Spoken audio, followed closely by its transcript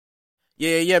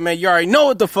Yeah, man. You already know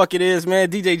what the fuck it is, man.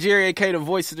 DJ Jerry, a.k.a. the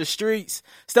voice of the streets.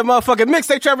 It's that motherfucking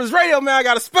Mixtape Trappers Radio, man. I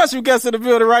got a special guest in the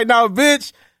building right now,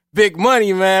 bitch. Big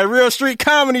money, man. Real street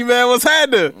comedy, man. What's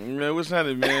happening? Man, what's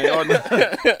happening, man? Y'all know,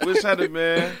 what's happening,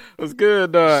 man? What's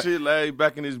good, dog? Shit, like,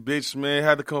 back in this bitch, man.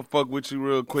 Had to come fuck with you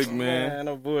real quick, man. Man,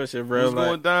 no bullshit, bro. What's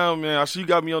going down, man? I see you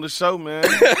got me on the show, man.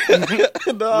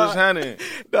 Dog, What's happening?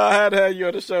 dog, I had to have you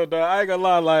on the show, dog. I ain't gonna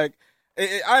lie, like,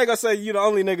 I ain't gonna say you the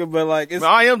only nigga, but like, it's. Man,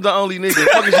 I am the only nigga.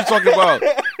 Fuck is you talking about?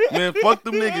 Man, fuck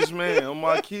them niggas, man. On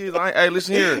my kids. Hey,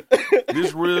 listen here.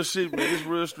 This real shit, man. This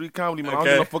real street comedy, man. I don't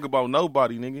give a fuck about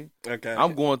nobody, nigga. Okay.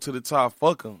 I'm going to the top.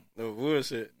 Fuck them. No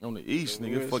bullshit. On the east, No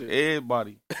nigga. Fuck bullshit.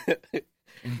 everybody.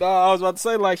 No, I was about to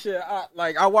say, like, shit,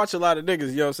 I watch a lot of niggas,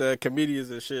 you know what I'm saying,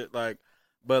 comedians and shit, like,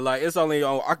 but, like, it's only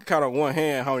on, I can count on one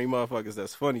hand how many motherfuckers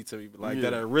that's funny to me, but, like,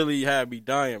 that really had me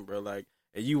dying, bro, like,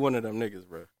 and you one of them niggas,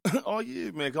 bro. Oh,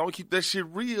 yeah, man. 'Cause I want to keep that shit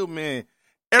real, man.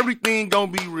 Everything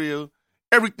gonna be real.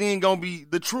 Everything gonna be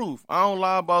the truth. I don't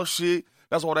lie about shit.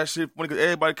 That's why that shit funny, because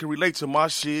everybody can relate to my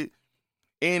shit.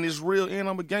 And it's real, and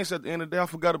I'm a gangster at the end of the day. I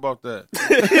forgot about that.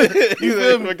 You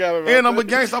feel me? And I'm a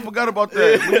gangster. I forgot about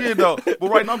that. But yeah, though. But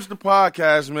right now, I'm just a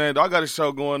podcast, man. I got a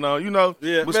show going on, you know.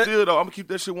 Yeah, but man. still, though, I'm going to keep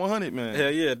that shit 100,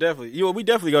 man. Yeah, definitely. We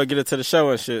definitely gonna get into the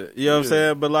show and shit, you know what I'm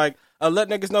saying, but, like, let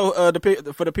niggas know,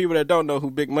 for the people that don't know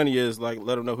who Big Money is, like,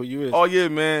 let them know who you is. Oh, yeah,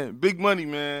 man. Big money,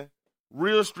 man.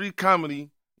 Real street comedy.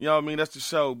 You know what I mean? That's the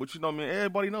show. But you know, man,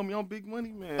 everybody know me on Big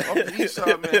Money, man. Off the east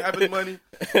side, man, having money,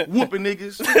 whooping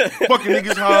niggas, fucking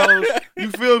niggas' hoes. You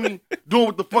feel me? Doing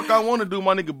what the fuck I want to do,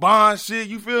 my nigga. Bond shit,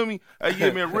 you feel me? Hey, yeah,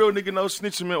 man, real nigga no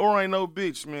snitching, man, or ain't no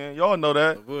bitch, man. Y'all know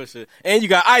that. No bullshit. And you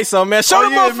got ice on, man. Show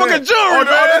the yeah, motherfucking man. jewelry,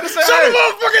 man. Show Show the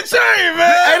motherfucking chain,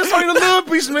 man. Hey, this only the little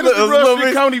piece, man. This the real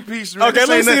street comedy piece, man. Okay, This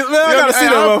let me ain't see. that- Man, I gotta see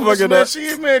that motherfucker, man. though.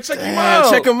 See, man, check him Man, out.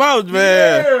 check him out,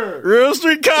 man. Yeah. Real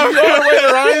street comedy.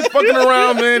 I ain't fucking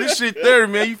around, man. This shit there,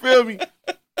 man. You feel me?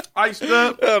 Iced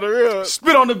up. Yeah, the real.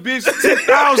 Spit on the bitch,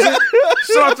 10,000.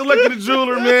 Shout out to Lucky the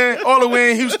Jeweler, man. All the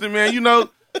way in Houston, man. You know,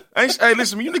 hey,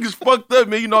 listen, man, you niggas fucked up,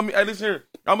 man. You know what I mean? Hey, listen here.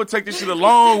 I'm going to take this shit a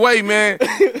long way, man.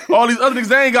 All these other niggas,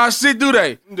 they ain't got shit, do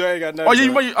they? They ain't got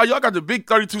nothing. Oh, yeah, y'all got the big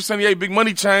 3278 big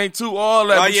money chain, too. All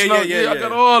that. Oh, But you know, I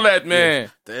got all that, man.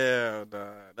 Damn, dog.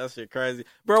 That shit crazy.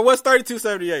 Bro, what's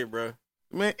 3278, bro?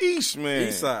 Man, East, man.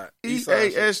 East side.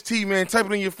 EAST, man. Type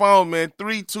it in your phone, man.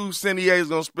 3278 is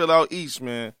going to spell out East,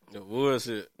 man. The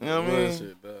bullshit. You know what I mean?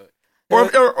 Bullshit, dog.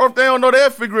 Or if they don't know, they'll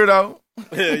figure it out.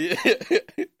 Yeah.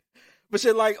 But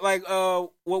shit,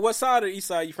 what side of the east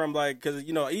side you from? Like, cause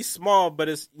you know, East small, but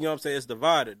it's, you know what I'm saying, it's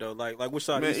divided though. Like which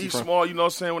side? Man, East you East from? small, you know what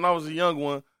I'm saying? When I was a young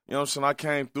one, you know what I'm saying, I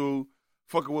came through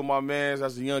fucking with my mans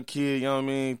as a young kid, you know what I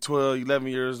mean, 12, 11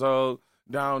 years old,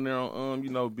 down there on, you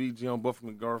know, BG on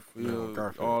Buffalo Garfield,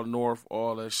 all north,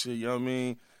 all that shit, you know what I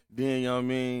mean? Then, you know what I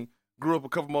mean, grew up a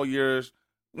couple more years,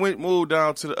 moved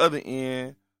down to the other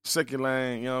end, second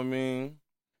lane, you know what I mean?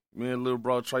 Me and little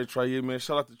bro Trey, yeah, man.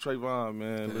 Shout out to Trayvon,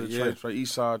 man. Little Trey,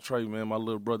 Eastside Trey, man. My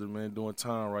little brother, man, doing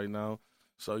time right now.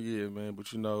 So, yeah, man.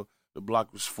 But, you know, the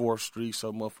block was 4th Street,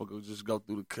 so motherfuckers would just go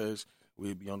through the cuts.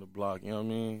 We'd be on the block, you know what I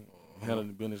mean? Handling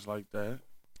the business like that.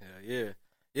 Yeah.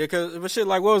 Yeah, but shit,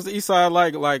 like, what was the east side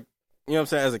like, you know what I'm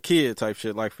saying, as a kid type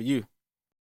shit, like, for you?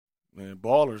 Man,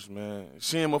 ballers, man.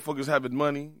 Seeing motherfuckers having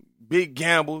money, big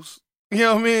gambles, you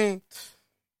know what I mean?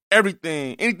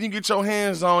 Everything. Anything you get your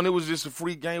hands on, it was just a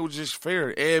free game. It was just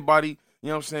fair. Everybody, you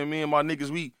know what I'm saying, me and my niggas,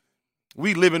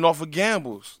 we living off of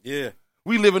gambles. Yeah.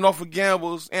 We living off of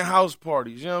gambles and house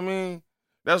parties, you know what I mean?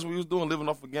 That's what we was doing, living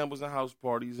off of gambles and house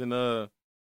parties and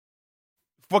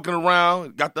fucking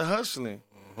around, got the hustling.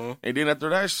 Mm-hmm. And then after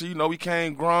that shit, you know, we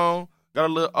came grown, got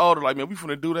a little older, like, man, we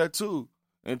finna do that too.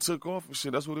 And took off and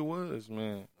shit. That's what it was,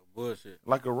 man. Bullshit.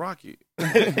 Like a rocket.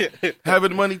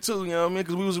 Having money too, you know what I mean?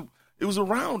 Because it was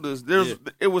around us.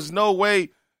 It was no way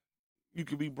you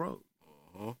could be broke.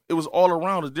 Uh-huh. It was all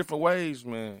around us, different ways,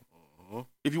 man. Uh-huh.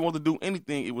 If you want to do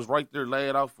anything, it was right there,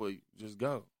 laid out for you. Just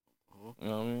go. Uh-huh. You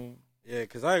know what I mean? Yeah,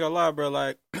 cause I ain't gonna lie, bro.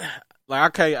 Like I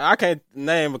can't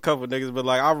name a couple niggas, but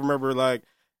like I remember, like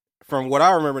from what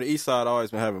I remember, the East Side always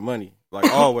been having money,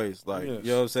 like always, like Yes. you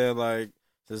know what I'm saying, like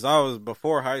since I was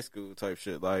before high school type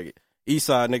shit. Like East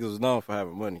Side niggas was known for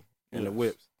having money and the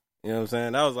whips. You know what I'm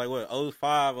saying? That was like what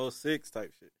 05, 06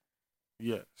 type shit.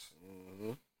 Yes.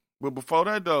 Mm-hmm. But before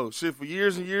that, though, shit, for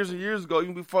years and years and years ago,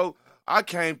 even before I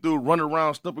came through running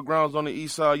around stupid grounds on the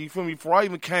East Side, you feel me? Before I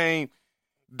even came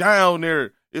down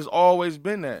there, it's always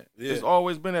been that. Yeah. It's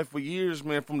always been that for years,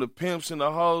 man, from the pimps and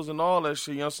the hoes and all that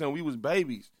shit. You know what I'm saying? We was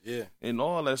babies. Yeah. And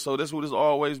all that. So that's what it's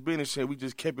always been and shit. We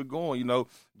just kept it going, you know,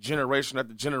 generation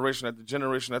after generation after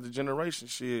generation after generation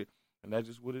shit. And that's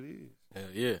just what it is.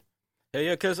 Hell yeah.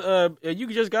 Yeah, because you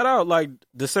just got out like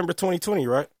December 2020,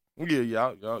 right?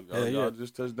 Yeah.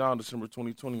 Just touched down December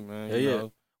 2020, man. Yeah, you yeah.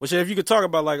 know? Well, shit, if you could talk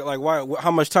about like why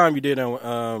how much time you did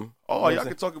on I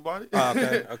can talk about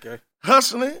it. Okay.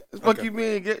 Hustling. Fuck you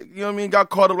mean, you know what I mean? Got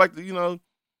caught up like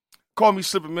called me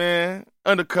slipping, man.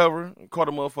 Undercover. Caught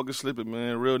a motherfucker slipping,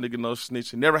 man. Real nigga, no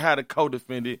snitching. Never had a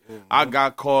co-defendant. Mm-hmm. I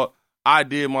got caught. I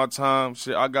did my time.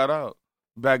 Shit, I got out.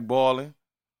 Back balling.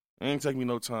 It ain't take me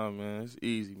no time, man. It's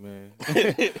easy, man.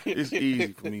 It's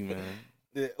easy for me, man.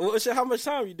 Yeah. Well, shit, how much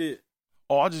time you did?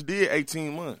 Oh, I just did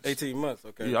 18 months. 18 months,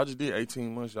 okay. Yeah, I just did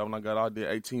 18 months. When I got out, I did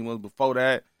 18 months. Before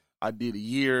that, I did a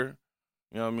year.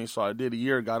 You know what I mean? So I did a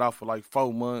year, got out for like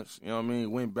 4 months. You know what I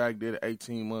mean? Went back, did an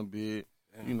 18-month bid.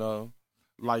 Damn. You know,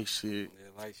 light shit.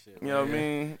 Yeah, light shit. You know what I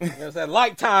mean? It's that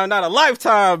lifetime, not a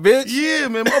lifetime, bitch. Yeah,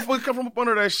 man. Motherfucker come from up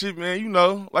under that shit, man. You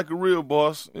know, like a real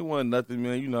boss. It wasn't nothing,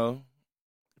 man. You know.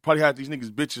 Probably had these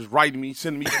niggas bitches writing me,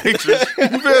 sending me pictures.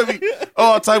 You feel me?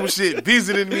 All type of shit.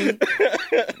 Visiting me.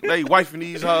 They wifing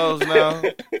these hoes now.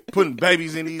 Putting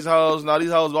babies in these hoes. Now these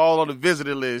hoes are all on the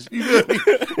visitor list. You feel me?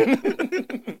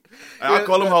 I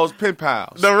call them hoes pen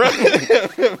pals. Well, shit,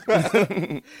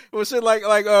 what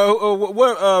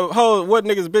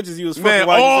niggas bitches you was fucking? Man,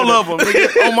 all of them,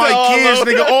 nigga. On my kids,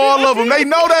 nigga, all of them. They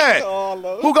know that.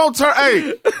 Who gonna turn?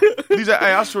 Hey, DJ,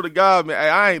 hey, I swear to God, man. Hey,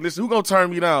 I ain't listen. Who gonna turn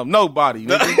me down? Nobody,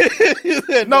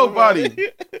 nigga.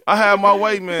 Nobody. I have my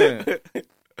way, man.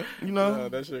 You know,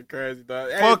 that shit crazy, dog.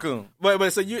 Fuck him.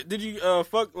 But so did you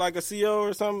fuck like a CO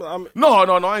or something? No,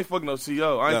 I ain't fucking no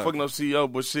CO. I ain't fucking no CO.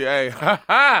 But shit, hey,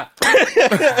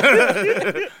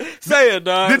 say it,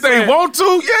 dog. Did they want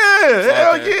to? Yeah,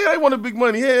 hell yeah, they wanted big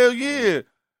money. Hell yeah,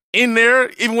 in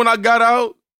there. Even when I got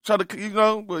out, try to,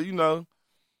 but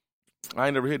I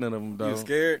ain't never hit none of them, though. You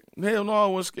scared? Hell no, I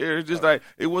wasn't scared. It's just like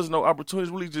it wasn't no opportunity.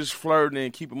 It's really just flirting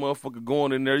and keep a motherfucker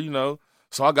going in there,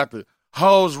 So I got the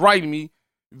hoes writing me,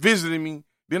 visiting me.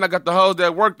 Then I got the hoes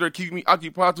that work there keep me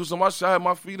occupied too, so my shit had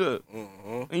my feet up.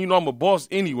 Mm-hmm. And I'm a boss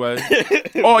anyway.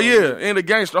 Oh yeah, and a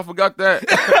gangster, I forgot that.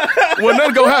 Well,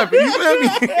 nothing gonna happen, you feel me?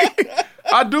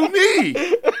 I do me.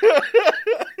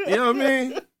 You know what I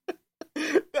mean?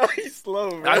 He's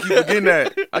slow, man.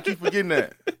 I keep forgetting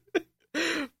that.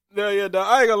 No, yeah, dog.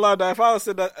 I ain't gonna lie, dog. If I was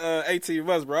in that 18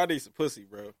 months, bro, I need some pussy,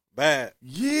 bro. Bad.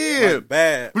 Yeah. Like,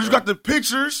 bad. But you got the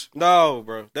pictures. No,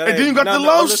 bro. And then you got the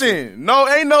lotion. No,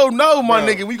 ain't no, my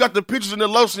nigga. When you got the pictures and the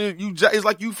lotion, it's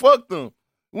like you fucked them.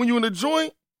 When you in the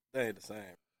joint, that ain't the same.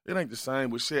 It ain't the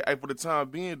same, but shit, hey, for the time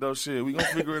being, though, shit, we gonna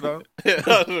figure it out.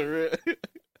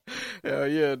 Hell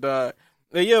yeah, dog.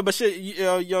 Yeah, but shit, you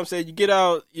know what I'm saying? You get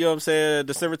out, you know what I'm saying,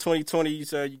 December 2020, you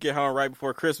said you get home right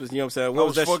before Christmas, you know what I'm saying? What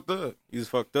was that fucked up. You was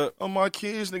fucked up? Oh, my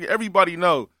kids, nigga, everybody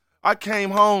know. I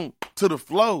came home to the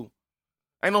flow.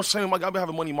 Ain't no shame, I've been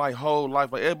having money my whole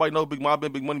life. Like, everybody know Big Money. I've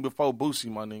been Big Money before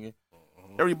Boosie, my nigga.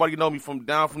 Mm-hmm. Everybody know me from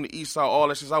down from the east side, all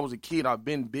that since I was a kid. I've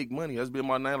been Big Money. That's been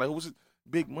my name. Like, who's it?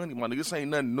 Big Money, my nigga. This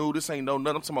ain't nothing new. This ain't nothing.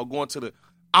 I'm talking about going to the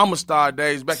Amistad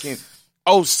days back in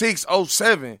 06,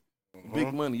 07. Mm-hmm.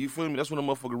 Big Money, you feel me? That's when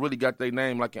the motherfucker really got their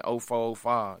name, like in 04,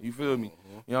 05. You feel me?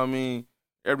 Mm-hmm. You know what I mean?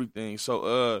 Everything.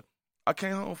 So, I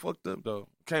came home fucked up, though.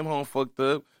 Came home fucked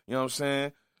up. You know what I'm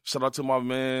saying? Shout out to my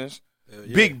mans.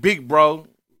 Yeah. Big bro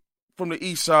from the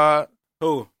east side.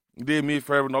 Who? Did me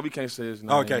forever. No, we can't say his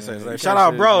name. Oh, can't say his name. Shout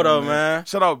out bro, though, man.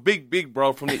 Shout out big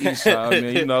bro from the east side,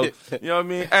 man. You know what I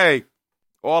mean? Hey,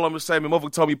 all I'm going to say, man,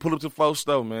 motherfucker told me pull up the Flow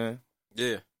Store, man.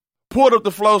 Yeah. Pulled up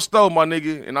the Flow Store, my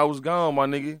nigga, and I was gone, my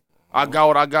nigga. I got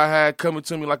what I got had coming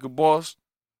to me like a boss.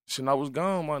 Shit, and I was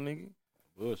gone, my nigga.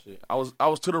 Bullshit. I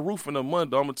was to the roof in a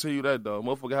month, though. I'm going to tell you that, though.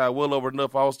 Motherfucker had well over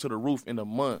enough. I was to the roof in a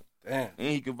month. Damn. And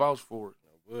he could vouch for it.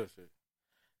 No bullshit.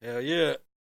 Hell yeah.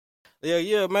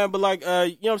 Yeah, man, but like, you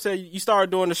know what I'm saying? You started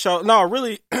doing the show. No,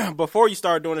 really, before you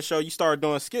started doing the show, you started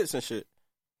doing skits and shit.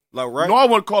 Like, right? No, I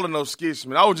wasn't calling no skits,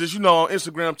 man. I was just, on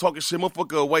Instagram talking shit.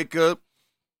 Motherfucker wake up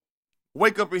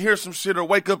and hear some shit, or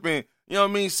wake up and, you know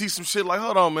what I mean, see some shit like,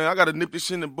 hold on, man, I got to nip this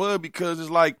shit in the bud, because it's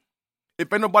like,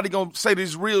 if ain't nobody going to say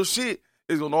this real shit,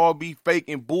 it's going to all be fake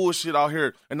and bullshit out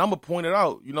here. And I'm going to point it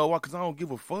out. You know why? Because I don't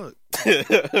give a fuck.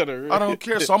 I don't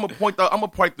care. So I'm going to point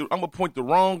the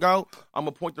wrong out. I'm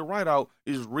going to point the right out.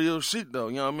 It's real shit, though.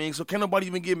 You know what I mean? So can't nobody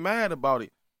even get mad about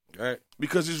it. Right.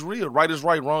 Because it's real. Right is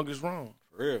right, wrong is wrong.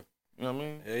 For real. You know what I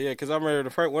mean? Yeah, because I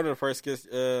remember one of the first skits.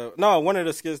 One of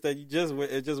the skits that it just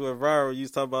went viral. You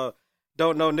was talking about,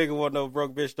 don't know nigga want no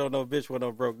broke bitch, don't know bitch want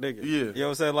no broke nigga. Yeah. You know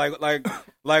what I'm saying?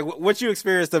 Like what you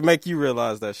experienced to make you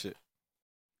realize that shit?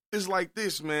 It's like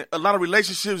this, man. A lot of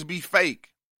relationships be fake.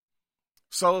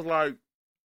 So it's like,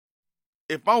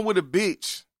 if I'm with a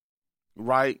bitch,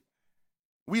 right,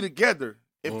 we together.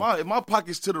 If my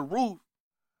pocket's to the roof,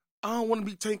 I don't want to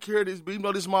be taking care of this, but even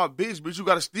though this is my bitch, but you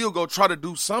got to still go try to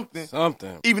do something.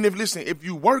 Even if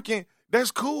you working,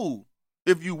 that's cool.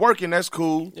 If you working, that's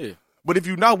cool. Yeah. But if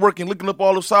you not working, looking up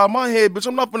all upside my head, bitch,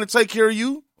 I'm not going to take care of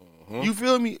you. Mm-hmm. You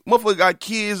feel me? Motherfucker got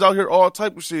kids out here, all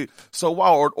type of shit. So why?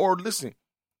 Or listen,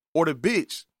 or the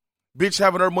bitch. Bitch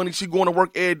having her money, she going to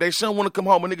work every day. She don't want to come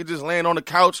home, a nigga just laying on the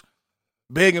couch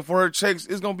begging for her checks.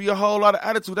 It's going to be a whole lot of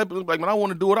attitude. That bitch like, man, I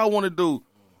want to do what I want to do.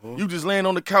 You just laying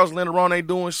on the couch, laying around, ain't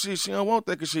doing shit. She don't want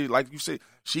that because she, like you said,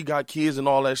 she got kids and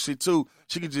all that shit too.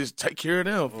 She can just take care of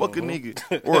them. Fuck a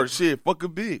nigga. Or shit, fuck a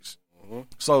bitch.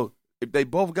 So if they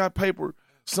both got paper,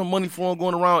 some money for them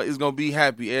going around, it's going to be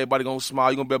happy. Everybody going to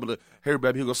smile. You're going to be able to, here,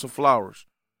 baby, here go some flowers.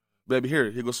 Baby, here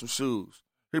go some shoes.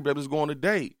 Here, baby, let's go on a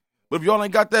date. But if y'all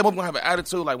ain't got that, I'm going to have an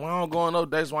attitude like, well, I don't go on no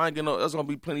dates, so I ain't getting no, that's going to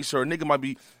be plenty sure. A nigga might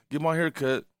be, get my hair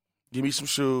cut, give me some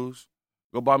shoes.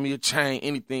 Go buy me a chain,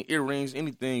 anything, earrings,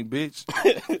 anything, bitch.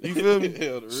 You feel me?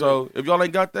 Yeah, so if y'all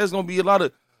ain't got that, it's going to be a lot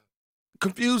of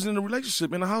confusion in the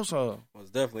relationship in the household.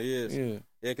 Most definitely is. Yeah.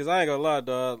 Yeah, because I ain't going to lie,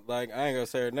 dog. Like, I ain't going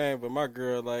to say her name, but my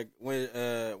girl, like,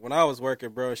 when I was working,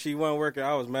 bro, she wasn't working.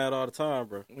 I was mad all the time,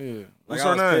 bro. Yeah. Like, What's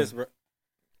her name? Pissed, bro.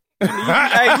 you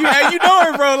know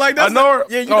her, bro. Like, that's I know her?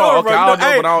 Yeah, you know her, bro. I don't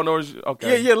know, but I don't know her.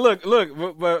 Okay. Yeah, look,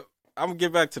 but I'm going to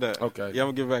get back to that. Okay. Yeah,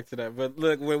 I'm going to get back to that. But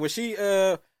look, when she,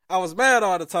 I was mad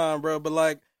all the time, bro, but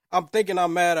like, I'm thinking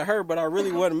I'm mad at her, but I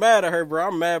really wasn't mad at her, bro.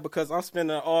 I'm mad because I'm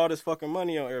spending all this fucking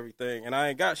money on everything, and I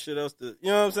ain't got shit else to, you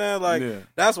know what I'm saying? Like,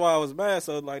 That's why I was mad.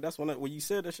 So, like, that's when you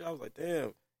said that shit, I was like,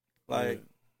 damn, like,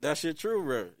 that shit true,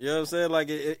 bro. You know what I'm saying? Like,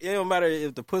 it don't matter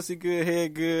if the pussy good,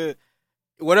 head good,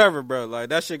 whatever, bro. Like,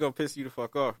 that shit gonna piss you the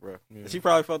fuck off, bro. Yeah. She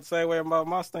probably felt the same way about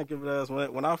my stinking ass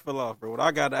when I fell off, bro. When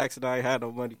I got the accident, I ain't had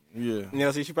no money. Yeah. You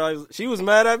know, see, she was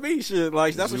mad at me, shit.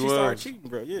 Like, that's when she started cheating,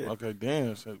 bro. Yeah. Okay,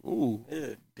 damn. So, ooh.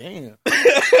 Yeah. Damn.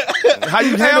 How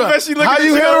you handle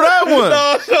that one?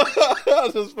 No, I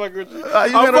was just fucking with you.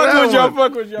 I'm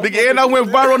fucking with you. Nigga, and I went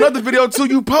viral another video, too.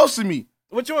 You posted me.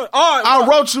 Which one? I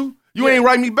wrote you. You ain't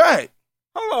write me back.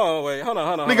 Hold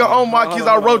on. Nigga, on my kids,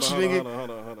 I wrote you, nigga. Hold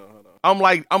on. I'm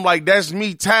like, that's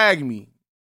me. Tag me.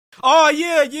 Oh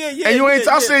yeah. And you ain't.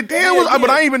 I said, damn, but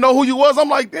I ain't even know who you was. I'm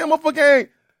like, damn, motherfucker ain't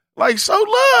like so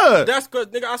love. That's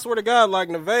good, nigga. I swear to God, like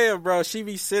Nevaeh, bro, she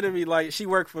be sending me like she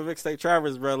worked for Mixtape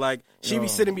Travers, bro. Like she be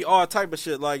sending me all type of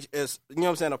shit. Like it's, you know what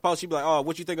I'm saying. A post, she be like, oh,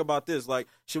 what you think about this? Like,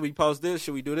 should we post this?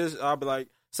 Should we do this? I'll be like,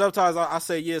 sometimes I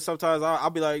say yeah. Sometimes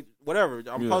I'll be like, whatever.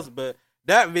 I'm posting, but.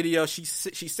 That video, she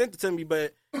sent it to me,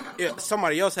 but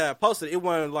somebody else had posted it. It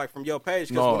wasn't like from your page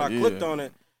because when I clicked on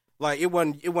it, like it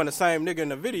wasn't the same nigga in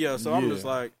the video. So I'm just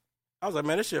like, I was like,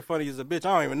 man, this shit funny as a bitch.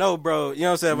 I don't even know, bro. You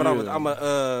know what I'm saying?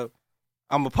 But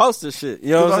I'm a post this shit.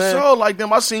 You know what I'm saying? I saw like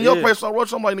them. I seen your page, so I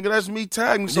wrote you. I'm like, nigga, that's me.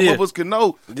 Tag me. Some of us can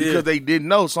know because they didn't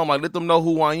know. So I'm like, let them know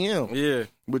who I am. Yeah.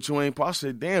 But you ain't post. I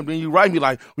said, damn. Then you write me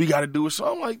like, we got to do it. So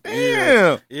I'm like,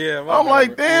 damn. Yeah. I'm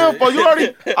like, damn. Bro, you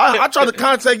already. I tried to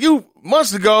contact you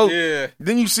months ago. Yeah.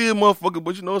 Then you see a motherfucker,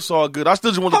 but you know it's all good. I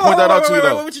still just want to point that out to you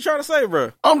though. What you trying to say,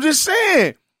 bro? I'm just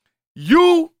saying,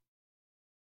 you.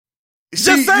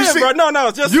 Just say it, bro.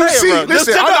 No, just say it, bro.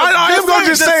 Listen, I am going to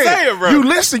just say it, bro. You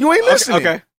listen. You ain't listening.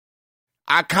 Okay.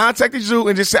 I contacted you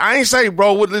and just said, I ain't say,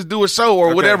 bro, let's do a show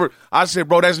or whatever. I said,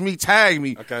 bro, that's me. Tag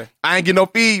me. Okay. I ain't get no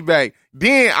feedback.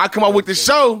 Then I come out with the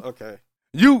show. Okay.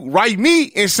 You write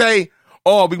me and say,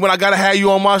 oh, when I got to have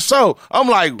you on my show. I'm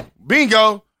like,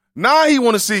 bingo. Now he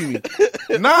want to see me.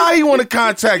 Now he want to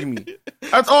contact me.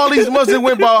 That's all these months that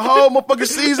went by. A whole motherfucking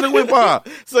season that went by.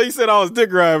 So you said I was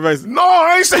dick riding, basically. No,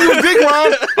 I ain't saying you was dick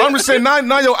riding. I'm just saying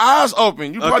now your eyes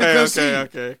open. You probably couldn't see.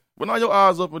 Okay. But now your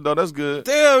eyes open, though. That's good.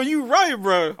 Damn, you right,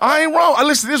 bro. I ain't wrong.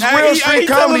 Listen, this real street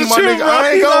comedy, my nigga.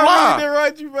 I ain't gonna lie. He didn't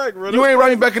write you back, bro. You ain't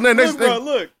writing back in that next thing.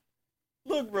 Bro,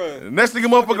 look, bro. Next nigga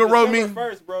motherfucker wrote me.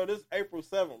 First, bro. This April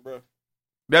 7th, bro.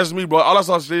 That's me, bro. All I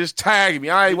saw is just tag me.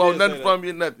 I ain't want nothing from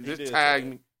you, nothing. Just tag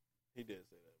me. He did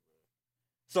say that, bro.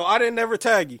 So I didn't never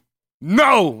tag you.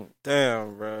 No.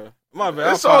 Damn, bro. My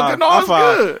bad. It's all good. No, it's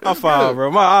good. I'm fine,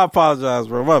 bro. I apologize,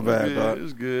 bro. My bad, dog.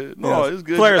 It's good. No, it's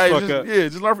good. Players fuck up. Yeah,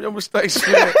 just learn from your mistakes.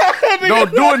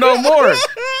 Don't do it no more.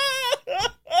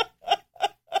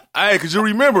 Hey, cause you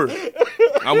remember,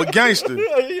 I'm a gangster.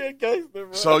 You're a gangster,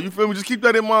 bro. So you feel me? Just keep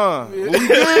that in mind. Yeah. We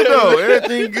good though.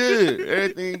 Everything good.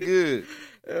 Everything good.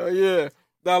 Hell yeah.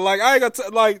 Now, like I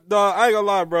ain't gonna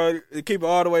lie, bro. To keep it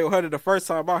all the way 100. The first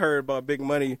time I heard about Big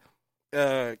Money,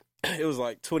 it was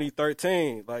like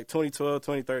 2013, like 2012,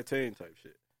 2013 type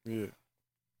shit. Yeah.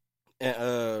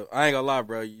 And I ain't gonna lie,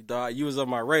 bro. You was on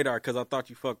my radar because I thought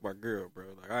you fucked my girl, bro.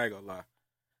 Like I ain't gonna lie.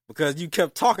 Because you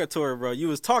kept talking to her, bro. You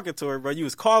was talking to her, bro. You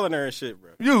was calling her and shit,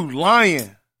 bro. You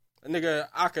lying. Nigga,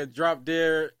 I could drop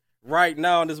dead right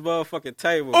now on this motherfucking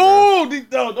table. Oh,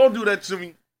 don't do that to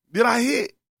me. Did I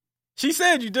hit? She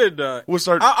said you did, dog. What's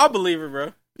her? I believe her,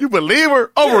 bro. You believe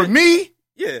her over me?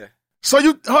 Yeah. So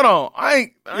you hold on.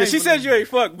 I ain't she said you ain't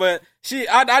fuck, but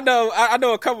I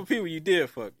know a couple people you did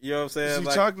fuck. You know what I'm saying? Is she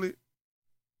like, chocolate?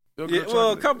 Yeah,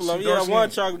 well, a couple of them. Yeah, one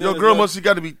chocolate. Your girl must have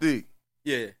got to be thick.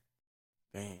 Yeah.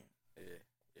 Damn.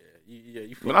 Yeah.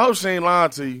 You but I hope she ain't lying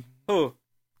to you. Who?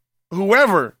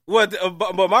 Whoever. What?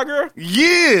 But my girl?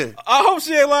 Yeah. I hope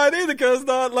she ain't lying either, cause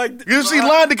dog, like. You see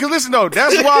lying because listen though,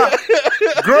 that's why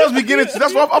girls be getting.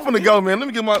 That's why I'm finna go, man. Let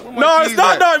me get my. No, it's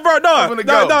not, no, bro, no. I'm finna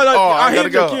go. I hate your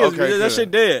go. kids. Okay, that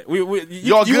shit dead. You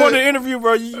want an interview,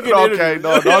 bro? You get an okay, interview.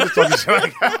 no, I'm just talking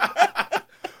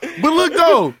shit. But look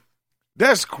though,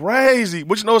 that's crazy.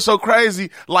 But you know what's so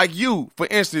crazy? Like you, for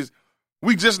instance,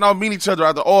 we just now meet each other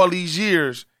after all these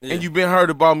years, and you've been heard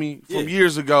about me from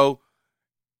years ago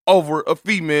over a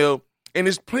female. And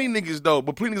it's plenty niggas though,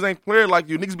 but plenty niggas ain't player like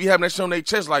you. Niggas be having that shit on their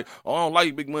chest like, oh, I don't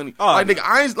like Big Money. Oh, like nigga,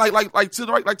 I ain't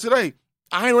like today.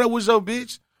 I ain't know that was your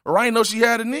bitch, or I ain't know she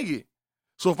had a nigga.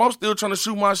 So if I'm still trying to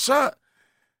shoot my shot,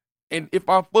 and if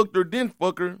I fucked her, then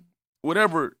fuck her,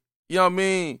 whatever, you know what I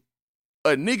mean? A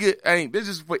nigga ain't, this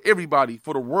is for everybody,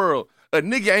 for the world. A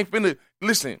nigga ain't finna,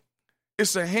 listen,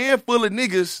 it's a handful of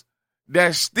niggas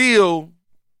that still,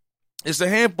 it's a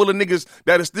handful of niggas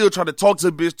that are still trying to talk to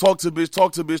a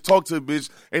bitch,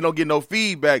 and don't get no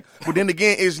feedback. But then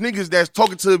again, it's niggas that's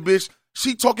talking to a bitch,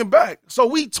 she talking back. So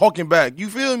we talking back. You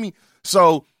feel me?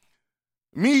 So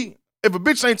me, if a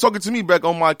bitch ain't talking to me back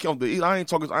on my account, I ain't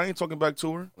talking back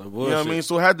to her. You know what I mean?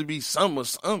 So it had to be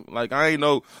something. Like I'm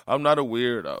not a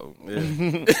weirdo. Yeah.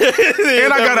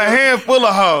 And I got a handful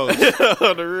of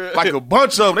hoes. Like a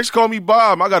bunch of them. They just call me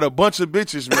Bob. I got a bunch of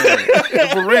bitches, man.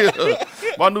 For real.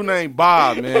 My new name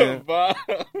Bob, man. Bob.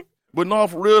 But no,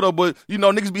 for real though. But you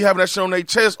know, niggas be having that shit on their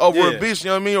chest over a bitch,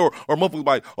 you know what I mean? Or motherfuckers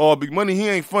like, oh, Big Money, he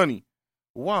ain't funny.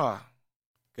 Why?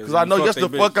 Because I know yes the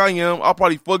fuck I am. I'll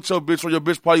probably fuck your bitch, or your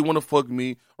bitch probably want to fuck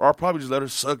me, or I'll probably just let her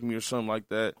suck me or something like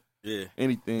that. Yeah.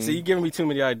 Anything. See, you giving me too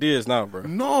many ideas now, bro.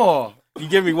 No. You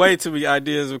give me way too many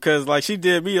ideas because, like, she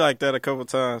did me like that a couple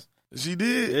times. She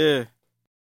did?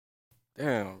 Yeah.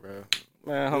 Damn, bro.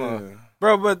 Man, hold on.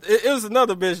 Bro, but it was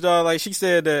another bitch, dog. Like, she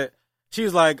said that, she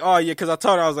was like, oh, yeah, because I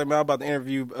told her, I was like, man, I'm about to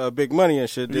interview Big Money and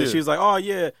shit. Yeah. She was like, oh,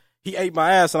 yeah, he ate my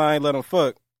ass and I ain't let him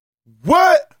fuck.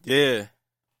 What? Yeah.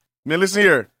 Man, listen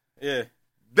here. Yeah.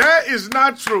 That is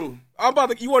not true.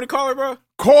 You want to call her, bro?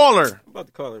 Call her. I'm about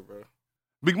to call her, bro.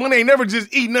 Big Money ain't never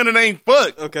just eat none and ain't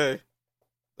fuck. Okay.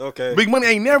 Big Money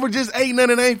ain't never just ate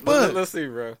none and ain't fuck. Let's see,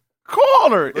 bro.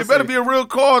 Call her. It better be a real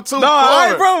call, too.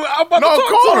 No, bro. I'm about to talk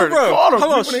to her, bro. Call her.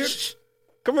 Hold on. Shh.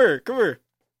 Come here.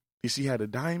 Did she have the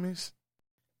diamonds?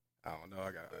 I don't know. I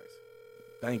got to ask.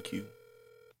 Thank you.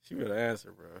 She better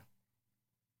answer, bro.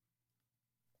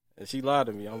 And she lied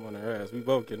to me. I'm on her ass. We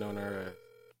both getting on her ass.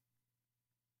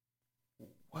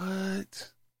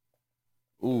 What?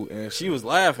 Ooh, and she was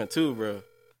laughing too, bro.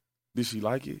 Did she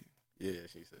like it? Yeah,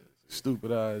 she said.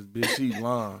 Stupid ass bitch, she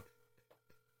lying.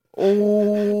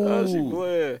 Oh, she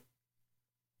glad.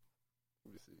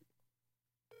 Let me see.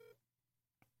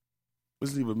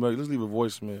 Let's leave a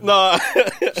voicemail. Nah.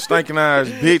 Stinking ass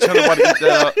bitch. Ain't nobody eat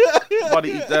that up.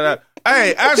 Nobody eat that up.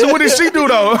 Hey, ask her what did she do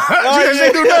though?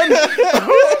 She do nothing.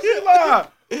 She lie.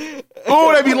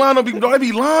 Oh, they be lying. They be lying.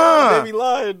 They be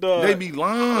lying, dog. They be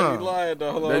lying. They be lying,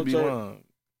 dog. Hold on, they be lying.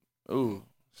 Ooh.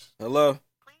 Hello?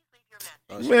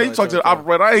 Man, you talk to the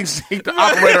operator. I ain't seen the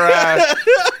operator ass.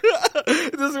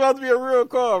 This is about to be a real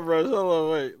call, bro. Hold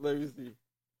on, wait. Let me see.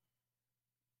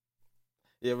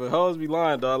 Yeah, but hoes be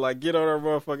lying, dog. Like, get on her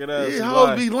motherfucking ass. Yeah,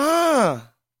 hoes be lying.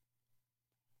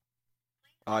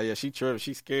 Oh, yeah, she tripped.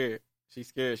 She scared. She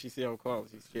see I'm calling.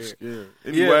 She's scared.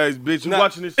 Anyways, bitch, you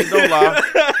watching this shit, don't lie.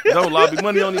 Don't lie. Big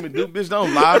Money don't even do, bitch,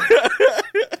 don't lie.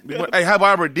 Hey, have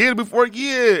I ever did it before?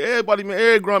 Yeah, everybody, man,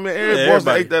 every grown man, every boss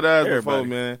that ate that ass before,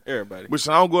 man. Everybody. But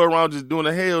I don't go around just doing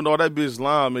the hell no, that bitch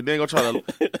lying, man. They ain't gonna try to,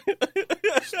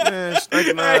 man,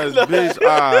 stinking ass bitch,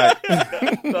 all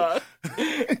right.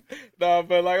 Nah,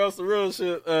 but like on some real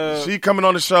shit. She coming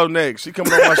on the show next. She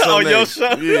coming on my show next.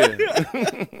 Your show? Yeah.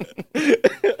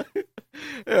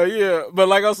 Hell yeah. But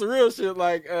like on some real shit,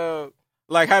 like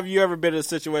have you ever been in a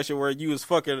situation where you was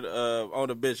fucking on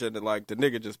a bitch and like the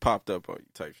nigga just popped up on you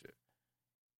type shit?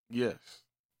 Yes.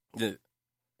 Yeah.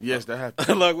 Yes, that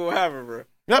happened. Like what happened, bro?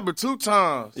 It happened 2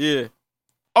 times. Yeah.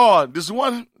 Oh, this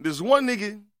one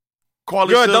nigga call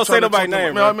himself. Don't say nobody's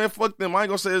name, bro. Man, fuck them. I ain't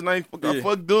gonna say his name.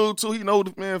 Fuck dude too. He know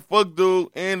the man. Fuck dude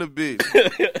and the bitch.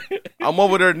 I'm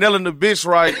over there nailing the bitch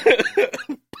right.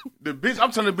 The bitch,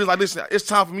 I'm telling the bitch like, listen, it's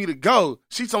time for me to go.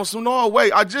 She told me, no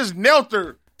way. I just knelt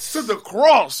her to the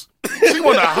cross. She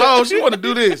want to hoe. She want to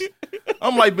do this.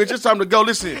 I'm like, bitch, it's time to go.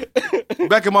 Listen,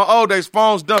 back in my old days,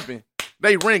 phones dumping.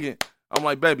 They ringing. I'm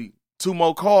like, baby, 2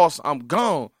 more calls, I'm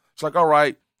gone. It's like, all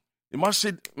right. And my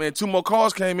shit, man, 2 more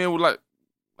calls came in with like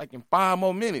in 5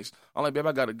 more minutes. I'm like, babe,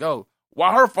 I got to go.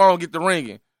 Why her phone get the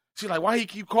ringing? She like, why he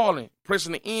keep calling?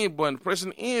 Pressing the end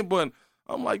button.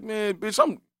 I'm like, man,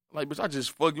 bitch, I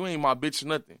just fuck you. Ain't my bitch or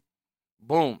nothing.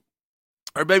 Boom.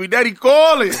 Her baby daddy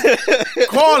calling.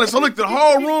 So look, the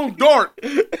whole room dark.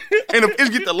 And if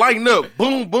it get to lighten up,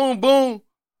 boom, boom, boom.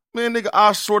 Man, nigga,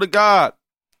 I swear to God,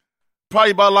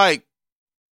 probably about like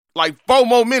 4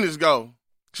 more minutes ago,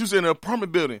 she was in an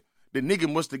apartment building. The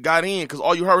nigga must have got in because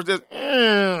all you heard was this.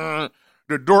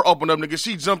 The door opened up, nigga.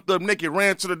 She jumped up naked,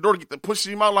 ran to the door to get the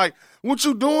pushing him out like, what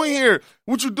you doing here?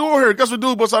 Guess what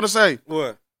dude was trying to say?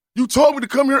 What? You told me to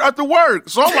come here after work.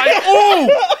 So I'm like, ooh.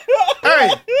 Hey,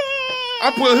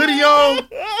 I put a hoodie on,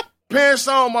 pants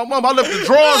on, my mom. I left the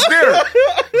drawers there.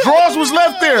 Drawers was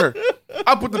left there.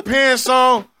 I put the pants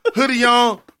on, hoodie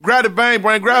on, grabbed the bang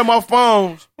brain, grabbed my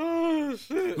phones,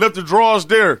 left the drawers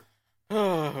there.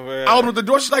 Oh, man. I opened up the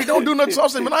door. She's like, don't do nothing. So I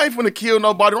said, man, I ain't finna kill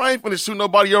nobody. I ain't finna shoot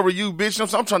nobody over you, bitch. I'm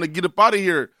trying to get up out of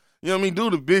here. You know what I mean? Do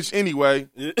the bitch anyway.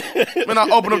 Man, I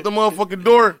opened up the motherfucking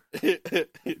door.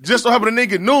 Just so happened the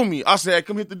nigga knew me. I said, hey,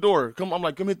 come hit the door. Come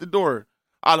hit the door.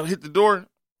 I hit the door.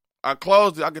 I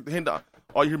closed it. I get the hint out.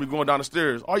 All you hear me going down the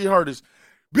stairs. All you heard is,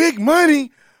 big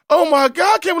money. Oh, my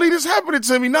God, I can't believe this happening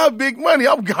to me. Not big money.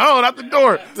 I'm gone out the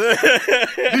door.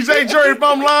 DJ Jerry, if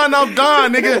I'm lying, I'm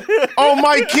gone, nigga. All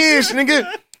my kids, nigga.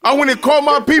 I went and called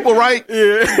my people, right?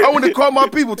 Yeah. I went and called my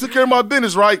people, took care of my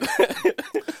business, right?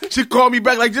 She called me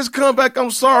back like, just come back.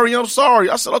 I'm sorry. I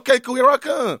said, okay, cool. Here I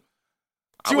come.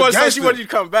 She wanted you to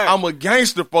come back. I'm a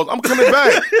gangster, folks. I'm coming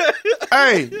back.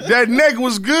 Hey, that nigga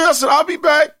was good. I said, I'll be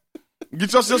back.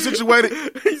 Get yourself situated.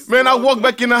 Man, I walked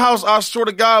back in the house. I swear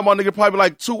to God, my nigga, probably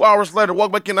like 2 hours later,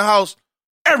 walk back in the house.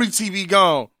 Every TV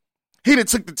gone. He done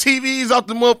took the TVs out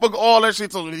the motherfucker, all that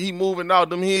shit. So he moving out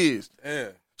them his. Yeah.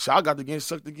 So I got to get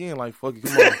sucked again. Like, fuck it,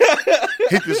 come on.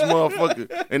 Hit this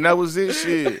motherfucker. And that was it,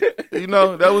 shit. You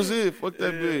know, that was it. Fuck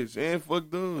that bitch. And fuck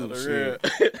dude. Shit.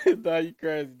 Nah, you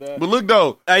crazy, dog. But look,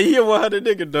 though. Hey, he a 100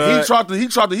 nigga, dog.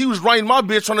 He was writing my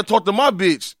bitch, trying to talk to my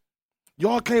bitch.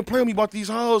 Y'all can't play with me about these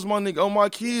hoes, my nigga. On my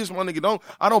kids, my nigga.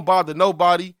 I don't bother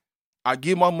nobody. I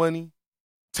get my money,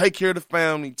 take care of the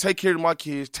family, take care of my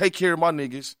kids, take care of my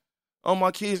niggas. On my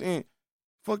kids, and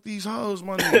fuck these hoes,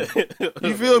 my nigga.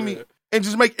 You feel me? And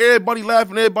just make everybody laugh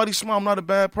and everybody smile. I'm not a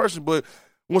bad person, but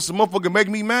once a motherfucker make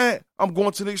me mad, I'm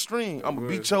going to the extreme. I'm going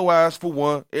to beat your ass for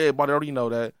one. Everybody already know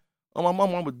that. On my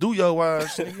mama, I'm going to do your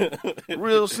ass.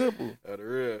 Real simple.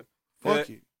 Real. Fuck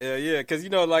it. Yeah, because,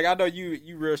 you know, like, I know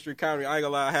you real street comedy. I ain't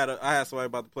gonna lie, I had somebody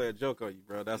about to play a joke on you,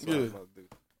 bro. That's what I was about to do.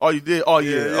 Oh, you did? Oh,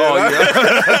 yeah.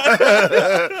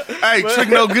 Hey, trick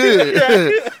no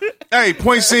good. Hey,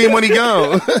 point seen when he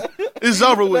gone. It's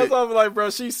over with. That's why I'm like, bro,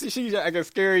 she's acting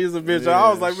scary as a bitch. Yeah,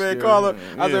 I was like, man, call her.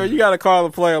 I said, you got to call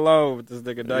and play alone with this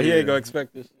nigga, dog. He ain't going to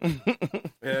expect this.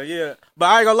 Yeah. But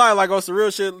I ain't going to lie, like, on some real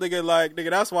shit,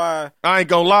 nigga, that's why. I ain't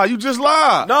going to lie. You just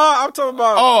lied. No, I'm talking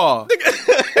about. Oh.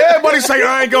 Everybody say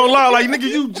I ain't going to lie. Like, nigga,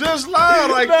 you just lied.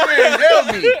 Like, man,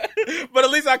 help me. But at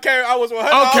least I was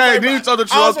 100. Okay, then you told the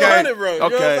truth. I was 100, bro.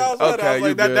 Okay. I was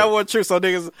like, that wasn't true. So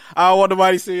niggas, I don't want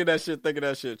nobody seeing that shit, thinking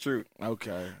that shit true.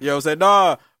 Okay. You know what I'm saying?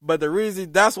 Nah, but the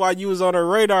reason, that's why you was on her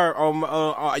radar,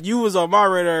 you was on my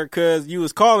radar because you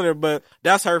was calling her, but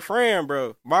that's her friend,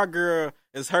 bro. My girl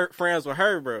is friends with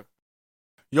her, bro.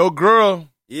 Your girl?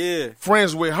 Yeah.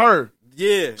 Friends with her?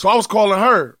 Yeah. So I was calling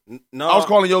her. No. I was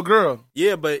calling your girl.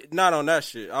 Yeah, but not on that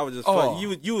shit. I was just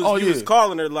fucking. You was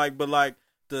calling her, like, but like,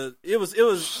 it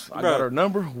was. I got her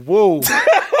number? Whoa. See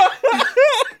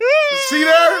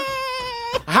there?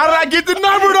 How did I get the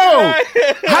number, though?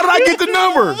 How did I get the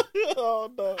number?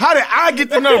 Oh, no. How did I get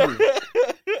the number?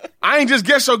 I ain't just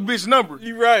guess your bitch number.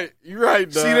 You right,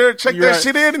 dog. See there? Check that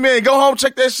shit in, man. Go home,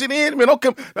 check that shit in, man. Don't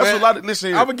come. That's man, a lot of,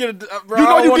 listen. I'm gonna get it, bro. You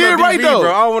know you did right, DV, though.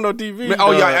 Bro. I don't want no DV, man,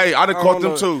 oh, yeah, hey, I done caught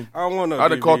them, too. I don't want no I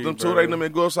done DV, caught them, bro. too. They done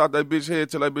man go outside that bitch head,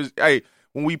 tell that bitch, hey,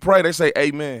 when we pray, they say,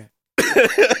 amen.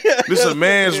 This is a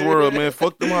man's world, man.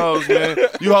 Fuck them hoes, man.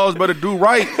 You hoes better do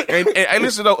right. And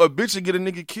listen, though, a bitch will get a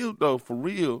nigga killed, though, for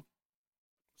real.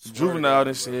 Juvenile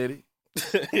done said it.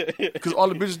 Because all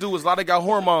the bitches do is they got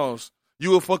hormones. You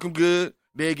will fuck them good.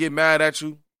 They'll get mad at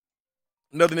you.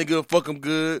 Another nigga will fuck them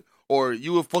good. Or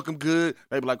you will fuck them good.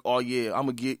 They be like, oh, yeah, I'm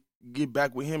going to get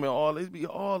back with him and all. It be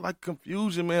all like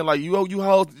confusion, man. Like, you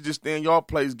hoes just stay in y'all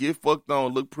place, get fucked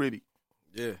on, look pretty.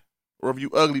 Yeah. Or if you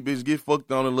ugly, bitch, get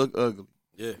fucked on and look ugly.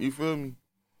 Yeah. You feel me?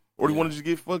 Or you want to just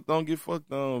get fucked on,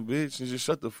 bitch, and just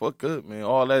shut the fuck up, man.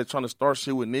 All that trying to start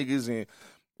shit with niggas and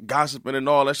gossiping and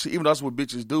all that shit, even though that's what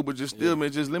bitches do, but just still,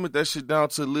 man, just limit that shit down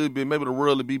to a little bit. Maybe the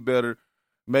world will be better.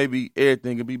 Maybe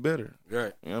everything will be better.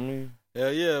 Right. You know what I mean?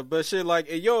 Yeah. But shit, like,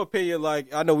 in your opinion,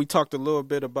 like, I know we talked a little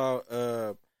bit about,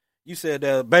 you said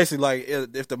that basically, like,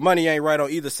 if the money ain't right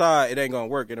on either side, it ain't gonna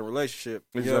work in a relationship.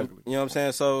 Exactly. You know what I'm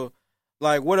saying? So,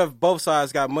 like, what if both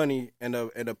sides got money and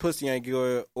the pussy ain't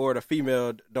good, or the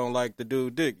female don't like the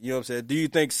dude dick? You know what I'm saying? Do you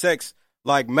think sex,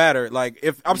 like, matter? Like,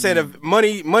 if I'm saying if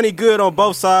money good on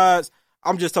both sides,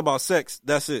 I'm just talking about sex.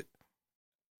 That's it.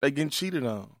 They getting cheated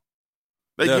on.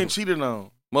 Getting cheated on.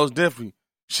 Most definitely.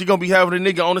 She gonna be having a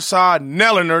nigga on the side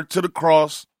nailing her to the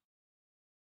cross.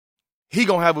 He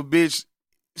gonna have a bitch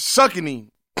sucking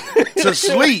him to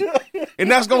sleep. And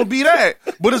that's gonna be that.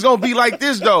 But it's gonna be like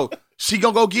this, though. She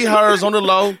gonna go get hers on the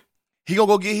low. He gonna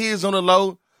go get his on the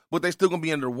low. But they still gonna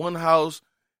be under one house,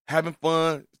 having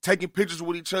fun, taking pictures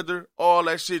with each other, all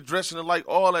that shit, dressing alike,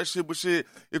 all that shit. But shit,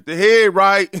 if the head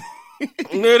right,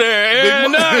 big money there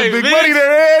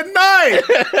at night.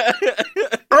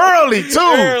 Early,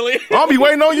 too. I'll be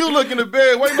waiting on you looking to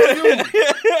bed, waiting on you.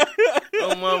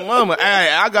 Oh, my mama.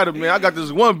 Hey, I got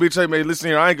this one bitch, hey, man, listen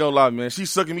here, I ain't gonna lie, man. She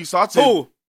sucking me, so I tell you.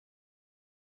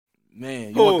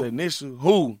 Man, you want the initial?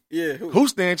 Who? Yeah, who? Who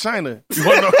stay in China? You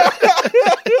want to know?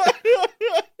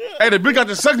 Hey, the bitch got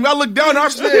to suck me. I looked down and I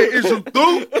said, is you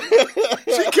through?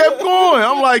 She kept going.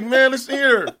 I'm like, man, listen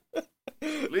here.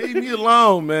 Leave me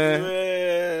alone, man.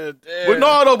 Damn. But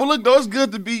no, though, but look, though, it's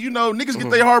good to be, you know, niggas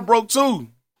get their heart broke too.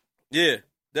 Yeah,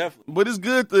 definitely. But it's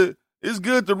good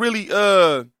to really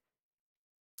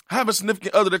have a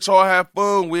significant other that y'all have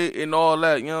fun with and all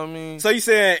that, you know what I mean? So you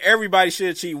saying everybody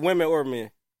should cheat, women or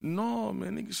men? No,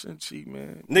 man, niggas shouldn't cheat,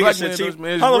 man. Niggas shouldn't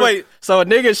cheat. Hold on, wait. So a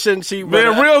nigga shouldn't cheat,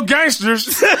 man. Real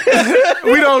gangsters,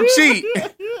 we don't cheat.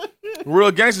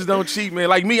 Real gangsters don't cheat, man.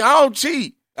 Like me, I don't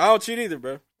cheat. I don't cheat either,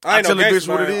 bro. I tell a bitch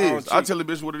what it is. I tell a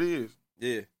bitch what it is.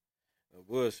 Yeah.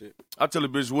 Bullshit. I tell a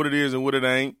bitch what it is and what it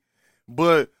ain't.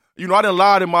 But, you know, I done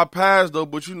lied in my past, though.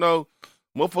 But, you know,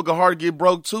 motherfucker heart get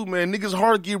broke, too, man. Niggas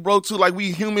heart get broke, too. Like,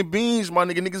 we human beings, my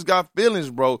nigga. Niggas got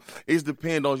feelings, bro. It's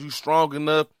depend on you strong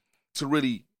enough to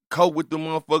really cope with them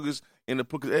motherfuckers. And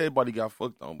because everybody got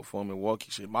fucked on before Milwaukee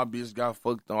shit. My bitch got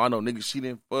fucked on. I know niggas, she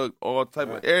didn't fuck. All type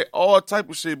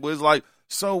of shit. But it's like,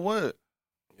 so what?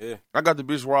 Yeah. I got the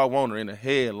bitch where I want her in a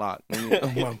headlock.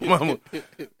 My mama.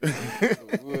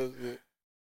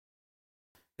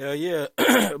 Hell yeah.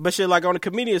 But shit, like on the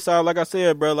comedian side, like I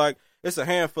said, bro, like it's a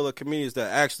handful of comedians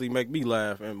that actually make me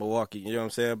laugh in Milwaukee. You know what I'm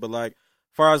saying? But like, as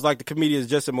far as like the comedians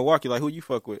just in Milwaukee, like who you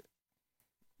fuck with?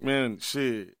 Man,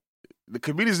 shit. The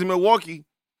comedians in Milwaukee,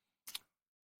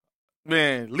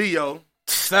 man, Leo.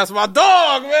 That's my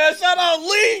dog, man. Shout out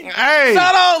Lee. Hey.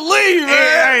 Shout out Lee,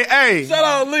 man. Hey. Shout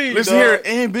out Lee. Listen dog. here,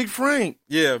 and Big Frank.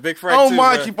 Yeah, Big Frank. Oh too,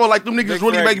 my, man. keep on like them niggas Big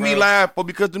really Frank, make me laugh, but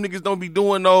because them niggas don't be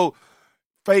doing no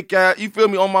fake ass. You feel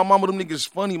me? On my mama, them niggas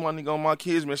funny, my nigga. On my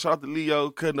kids, man. Shout out to Leo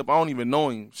cutting up. I don't even know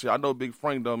him. Shit, I know Big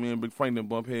Frank though. Me and Big Frank done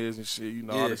bump heads and shit. You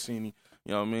know, I done seen him.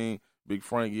 You know what I mean? Big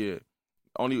Frank, yeah.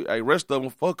 Only, hey, rest of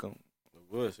them, fuck them.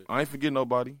 I ain't forget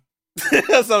nobody.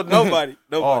 So nobody.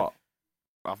 Oh,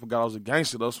 I forgot I was a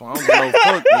gangster though, so I don't get no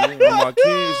fuck, nigga. On my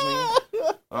kids,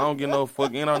 nigga. I don't get no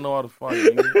fuck, and I know how to fight,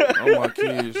 nigga. On my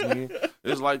kids, nigga.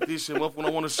 It's like this shit, motherfucker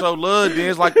don't want to show love, then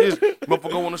it's like this.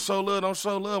 Motherfucker want to show love, don't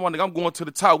show love, my nigga. I'm going to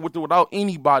the top with or without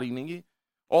anybody, nigga.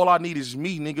 All I need is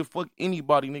me, nigga. Fuck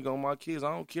anybody, nigga, on my kids.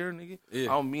 I don't care, nigga.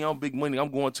 Yeah. I'm big money.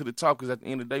 I'm going to the top because at the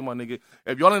end of the day, my nigga,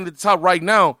 if y'all in the top right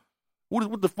now,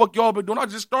 what the fuck y'all been doing? I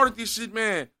just started this shit,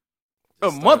 man,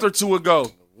 a month or two ago.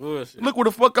 Bullshit. Look where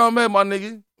the fuck I'm at, my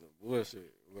nigga.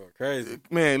 Bullshit. Bro, crazy.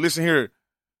 Man, listen here.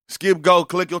 Skip go,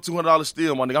 collect your $200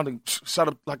 still, my nigga. I'm gonna shut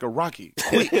up like a rocket.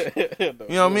 Quick.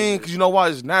 You know what I mean? Because you know why?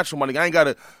 It's natural, my nigga. I ain't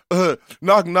got to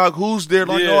knock, who's there?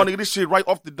 Like, oh, nigga, this shit right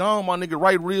off the dome, my nigga.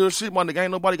 Right real shit, my nigga.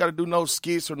 Ain't nobody got to do no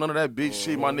skits or none of that bitch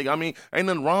shit, my nigga. I mean, ain't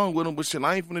nothing wrong with them, but shit,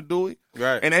 I ain't finna do it.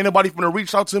 Right. And ain't nobody finna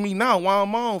reach out to me now while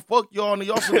I'm on. Fuck y'all, nigga.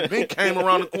 Y'all should have been came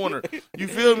around the corner. You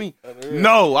feel me?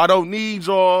 No, I don't need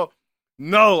y'all.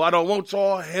 No, I don't want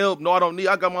y'all help. No, I don't need.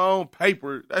 I got my own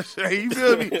paper. That's you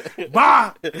feel me?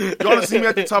 Bye. Y'all done see me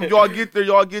at the top. Y'all get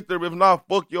there. But if not,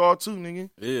 fuck y'all too,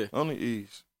 nigga. Yeah. On the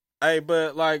ease. Hey,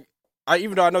 but like,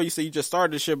 even though I know you say you just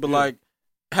started this shit, but like,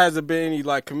 has there been any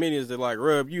like comedians that like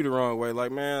rub you the wrong way?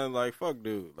 Like, man, like fuck,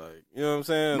 dude. Like, you know what I'm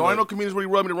saying? No, like, ain't no comedians really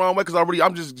rub me the wrong way because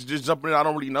I'm just jumping in. I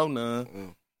don't really know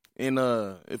none. And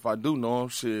if I do know them,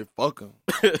 shit, fuck them.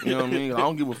 You know what I mean? I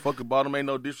don't give a fuck about them. Ain't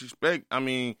no disrespect. I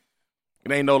mean.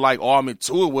 It ain't no like, oh, I'm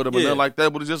into it with him or nothing like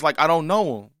that, but it's just like, I don't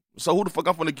know him. So who the fuck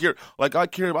I'm finna care? Like, I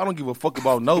don't give a fuck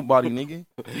about nobody, nigga.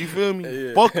 You feel me?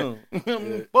 Yeah. Fuck them.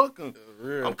 Fuck them.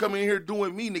 I'm coming in here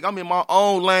doing me, nigga. I'm in my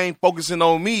own lane, focusing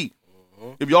on me.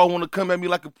 If y'all want to come at me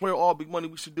like a player, all big money,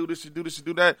 we should do this, should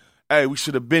do that. Hey, we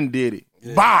should have been did it.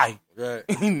 Yeah. Bye. Right.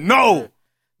 No.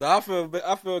 Yeah.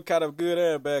 I feel kind of good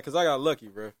and bad because I got lucky,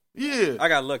 bro. Yeah. I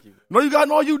got lucky. No,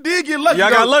 you did get lucky. Yeah,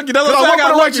 I got lucky. That's what I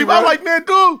got lucky, bro. I'm like, man,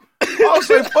 dude. I was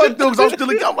saying, fuck dude,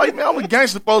 because I'm like, man, I'm a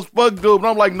gangster post, fuck dude.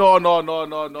 But I'm like, no. We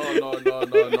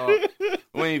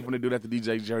ain't finna do that to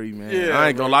DJ Jerry, man. Yeah, I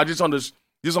ain't gonna lie. Just on the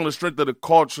strength of the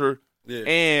culture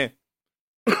and,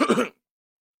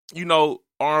 you know,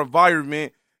 our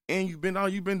environment. And you've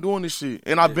been doing this shit.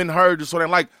 And I've been heard just so they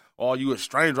like, oh, you a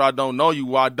stranger, I don't know you.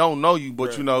 Well, I don't know you,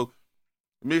 but you know,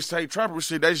 mixtape trapper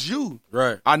shit, that's you.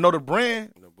 Right. I know the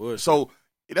brand. So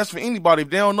that's for anybody. If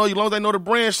they don't know you, as long as they know the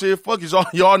brand shit, fuck it.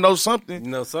 Y'all know something.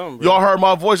 You know something, bro. Y'all heard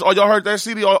my voice. Oh, y'all heard that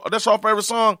CD. That's our favorite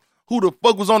song. Who the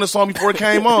fuck was on the song before it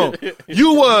came on?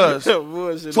 You was. So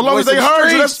long as they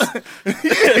heard you,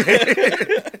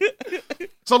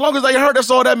 so long as they heard, that's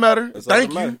all that matter.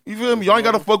 Thank you. You feel me? Y'all ain't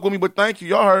got to fuck with me, but thank you.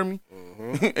 Y'all heard me.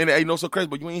 And it ain't no so crazy,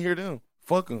 but you ain't hear them.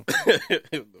 Fuck them.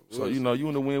 So, you know, you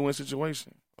in a win-win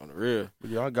situation. On the real. But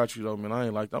yeah, I got you, though, man. I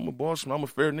ain't like that. I'm a boss, man. I'm a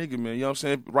fair nigga, man. You know what I'm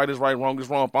saying? Right is right, wrong is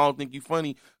wrong. If I don't think you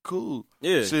funny, cool.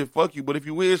 Yeah. Shit, fuck you. But if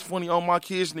you is funny on my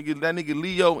kids, nigga, that nigga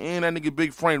Leo and that nigga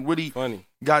Big Frank really funny.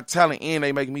 Got talent and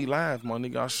they make me laugh, my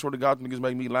nigga. I swear to God, niggas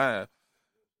make me laugh.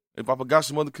 If I forgot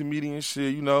some other comedian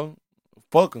shit, you know,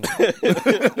 fuck them.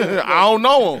 I don't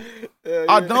know them. Yeah.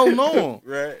 I don't know them.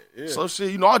 Right. Yeah. So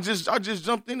shit, you know, I just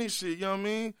jumped in this shit, you know what I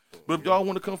mean? But if y'all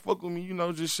want to come fuck with me, you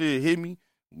know, just shit, hit me.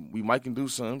 We might can do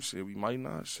something, shit. We might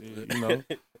not, shit, you know.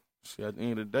 Shit, at the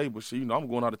end of the day, but shit, you know, I'm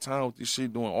going out of town with this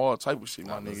shit, doing all type of shit,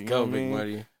 my nigga. You know what I mean?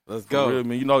 Buddy. Let's go. Real,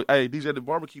 man. You know, hey, DJ the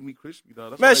Barber keep me crispy,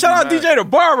 though. Man, shout out DJ the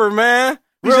Barber, man.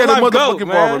 DJ the motherfucking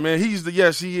Barber, man. He's the,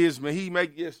 yes, he is, man. He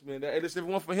make, yes, man. Hey, listen, if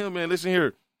it weren't for him, man, listen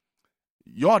here.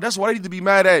 Y'all, that's why I need to be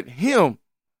mad at him,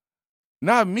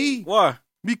 not me. Why?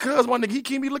 Because, my nigga, he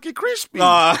keep me looking crispy. So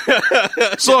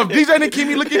if DJ didn't keep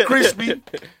me looking crispy,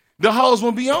 the hoes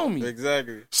won't be on me.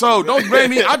 Exactly. So don't blame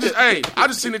me. I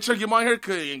just seen the chick get my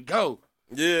haircut and go.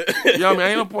 Yeah. You know what I mean?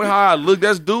 Ain't no point how I look.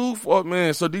 That's dude. Fuck,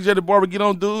 man. So DJ the Barber get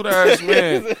on dude ass,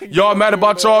 man. Y'all mad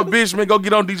about y'all bitch, man. Go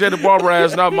get on DJ the Barber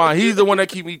ass, not mine. He's the one that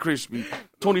keep me crispy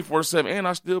 24/7. And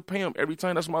I still pay him every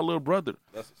time. That's my little brother.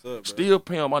 That's what's up, bro. Still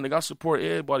pay him, my nigga. I support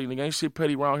everybody, nigga. Ain't shit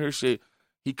petty around here, shit.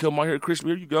 He come out here crispy.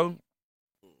 Here you go.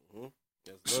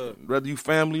 Whether you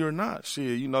family or not,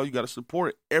 shit, you know, you got to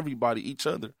support everybody, each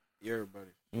other. Everybody.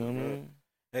 You know what I mean?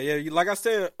 Hey, yeah, like I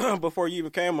said before you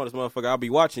even came on this motherfucker, I'll be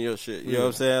watching your shit. You know what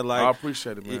I'm saying? Like, I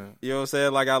appreciate it, man. You know what I'm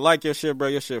saying? Like, I like your shit, bro.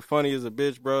 Your shit funny as a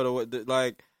bitch, bro. That's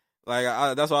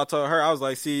what I told her. I was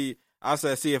like,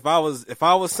 if I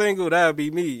was single, that'd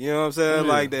be me. You know what I'm saying?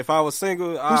 Yeah. Like, if I was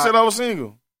single, who said I was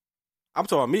single? I'm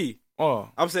talking me. Oh,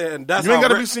 I'm saying that's you ain't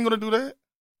gotta be single to do that.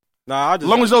 Nah, as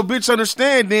long as your bitch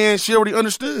understand, then she already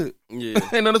understood. Yeah,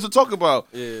 ain't nothing to talk about.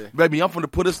 Yeah, baby, I'm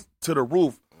finna put us to the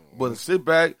roof, but sit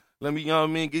back. Let me, you know what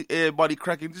I mean, get everybody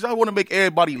cracking. I want to make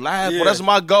everybody laugh. Yeah. Well, that's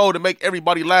my goal, to make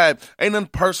everybody laugh. Ain't nothing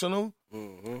personal.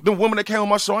 Mm-hmm. The women that came on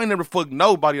my show, I ain't never fucked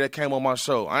nobody that came on my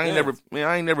show. I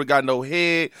ain't never got no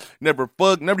head, never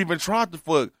fucked, never even tried to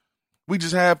fuck. We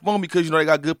just have fun because, you know, they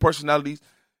got good personalities.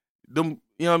 Them,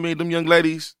 you know what I mean, them young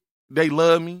ladies, they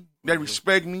love me, they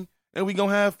respect me, and we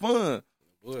gonna have fun.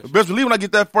 Best believe when I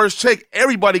get that first check,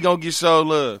 everybody gonna get show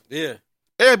love. Yeah.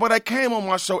 Everybody that came on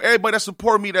my show, everybody that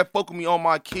support me, that fuck with me on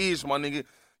my kids, my nigga.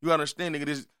 You understand, nigga,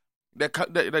 this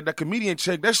that comedian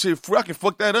check, that shit free. I can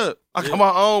fuck that up. I got my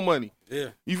own money. Yeah.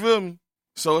 You feel me?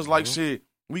 So it's like, shit,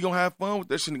 we gonna have fun with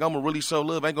that shit, nigga. I'm gonna really show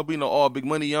love. Ain't gonna be no all big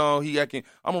money on.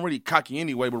 I'm already cocky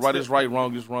anyway, but right is right,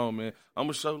 wrong is wrong, man. I'm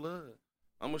gonna show love.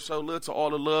 I'm gonna show love to all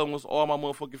the loved ones, all my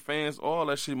motherfucking fans, all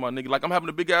that shit, my nigga. Like, I'm having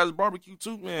a big ass barbecue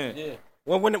too, man. Yeah.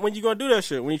 When you gonna do that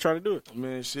shit? When you trying to do it?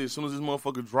 Man, shit, as soon as this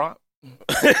motherfucker drop.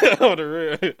 Oh,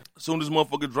 the real. As soon as this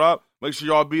motherfucker drop, make sure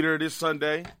y'all be there this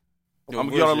Sunday. I'm gonna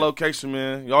get on the location,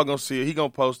 man. Y'all gonna see it. He gonna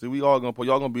post it. We all gonna post.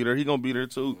 Y'all gonna be there. He gonna be there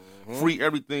too. Mm-hmm. Free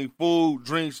everything, food,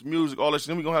 drinks, music, all that shit.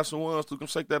 Then we gonna have some ones too. Come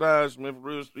shake that ass, man, for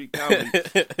Real Street Comedy.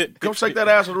 Come shake that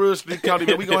ass for Real Street Comedy,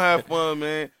 man. We gonna have fun,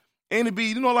 man. And it be,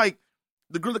 you know, like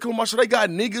the girl that come on my show, they got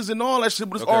niggas and all that shit,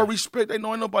 but it's all respect. They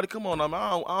know ain't nobody. Come on, man.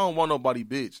 I don't want nobody,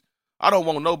 bitch. I don't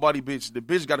want nobody, bitch. The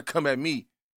bitch got to come at me.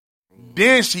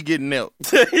 Then she get nailed.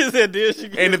 He said, then she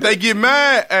get and if they get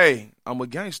mad, hey, I'm a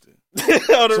gangster. So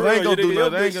they ain't gonna do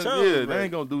nothing. They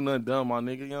ain't gonna do nothing dumb, my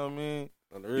nigga. You know what I mean?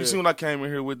 You see what I came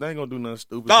in here with? They ain't gonna do nothing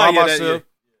stupid.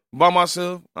 By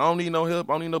myself. I don't need no help.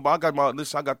 I don't need nobody.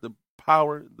 I got the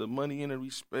power, the money, and the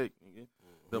respect. Nigga.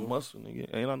 The muscle,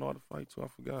 nigga. And I know how to fight, too. I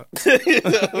forgot.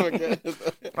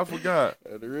 I forgot.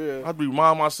 I be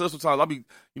remind myself sometimes. I'm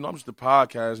just a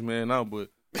podcast man now, but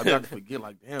I got to forget,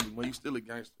 like, damn, man, you still a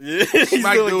gangster. Yeah,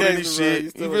 Smack still dude a in this gangster, shit. You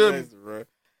still You a feel gangster, bro.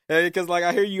 Hey, because, like,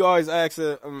 I hear you always ask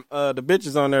the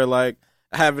bitches on there, like,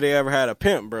 have they ever had a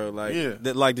pimp, bro? Like,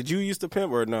 did you used to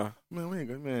pimp or no? Man, we ain't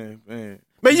good, man.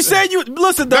 Man, you said you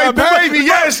listen. They pay me,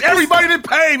 yes. Everybody that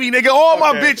pay me, nigga. All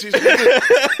my bitches,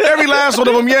 nigga. Every last one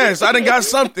of them, yes. I done got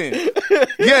something.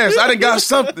 Yes, I done got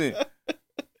something.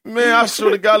 Man, I swear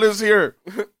to God, listen here.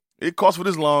 It costs for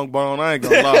this long bone. I ain't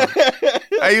gonna lie.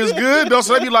 Hey, it's good though.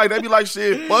 So they be like,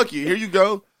 shit, fuck you. Here you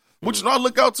go. But you know, I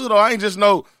look out too though. I ain't just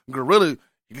no gorilla.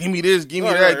 Give me this, give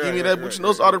me that, give me that. But you know,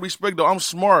 it's all the respect though. I'm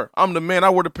smart. I'm the man. I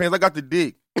wear the pants. I got the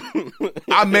dick.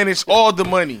 I manage all the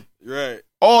money. Right.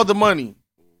 All the money.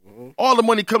 All the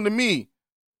money come to me.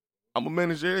 I'm going to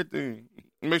manage everything.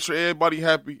 Make sure everybody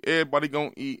happy. Everybody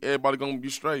going to eat. Everybody going to be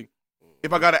straight.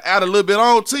 If I got to add a little bit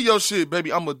on to your shit,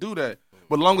 baby, I'm going to do that.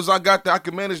 But as long as I got that, I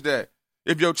can manage that.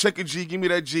 If your check a G, give me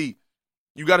that G.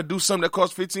 You got to do something that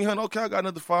costs $1,500. Okay, I got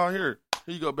another $5 here.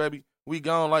 Here you go, baby. We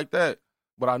gone like that.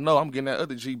 But I know I'm getting that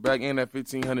other G back and that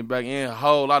 $1,500 back and a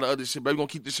whole lot of other shit, baby. We're going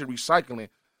to keep this shit recycling.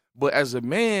 But as a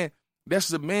man, that's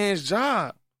the man's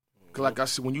job. Because like I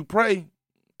said, when you pray,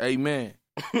 amen.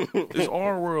 It's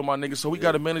our world, my nigga. So we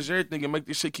got to manage everything and make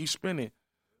this shit keep spinning.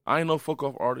 I ain't no fuck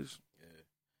off artist. Yeah.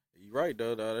 You right,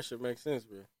 though. That shit makes sense,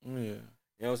 bro. Yeah.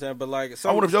 You know what I'm saying? But like,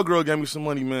 I wonder if your girl gave me some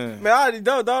money, man. Man,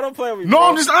 don't play with me. No, bro.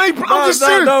 I'm just serious.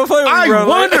 Don't play with me, bro. I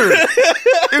wonder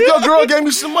if your girl gave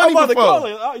me some money I'm about before. to call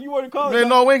it. Oh, you want to call it? Man,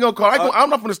 no, we ain't gonna call it. I'm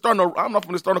not gonna start no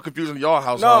confusion in y'all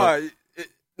household.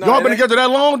 No, y'all been together that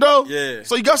long though? Yeah.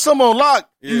 So you got something on lock.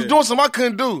 Yeah. You was doing something I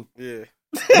couldn't do. Yeah.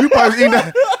 You probably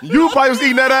was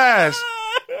eating that ass.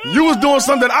 You was doing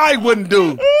something that I wouldn't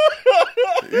do.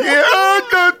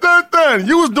 Yeah,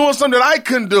 you was doing something that I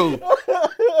couldn't do.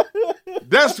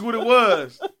 That's what it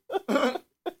was.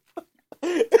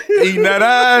 Eating that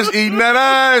ass.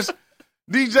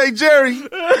 DJ Jerry.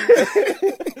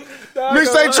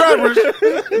 Mixtape Trappers.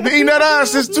 Been eating that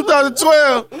ass since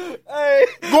 2012. Hey.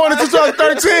 Going to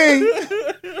 2013.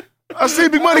 I see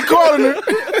Big Money calling her.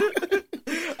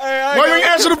 Why you ain't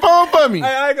answer the phone for me?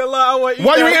 I ain't gonna lie.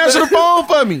 Why you ain't answer the phone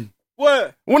for me?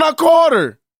 What? When I called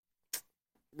her.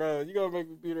 Bro, you gonna make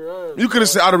me beat her ass. You could have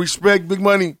said, out of respect, Big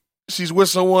Money, she's with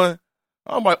someone.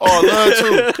 I'm like, oh,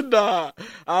 love too. Nah,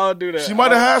 I don't do that. She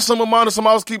might have had some of mine or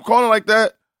somebody else keep calling like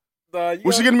that. Nah,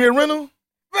 Was she getting me a rental?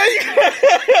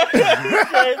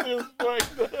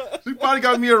 She probably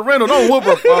got me a rental. Don't whoop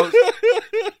her, folks.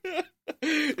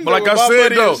 But like I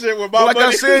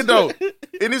said though,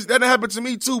 and that didn't happen to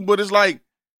me too, but it's like,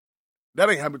 that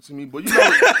ain't happened to me. But you know,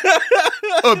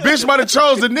 a bitch might have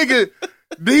chose the nigga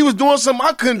that he was doing something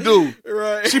I couldn't do.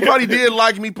 Right. She probably did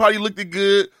like me, probably looked it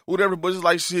good, whatever, but it's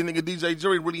like, shit, nigga, DJ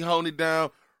Jerry really holding it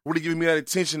down, really giving me that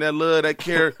attention, that love, that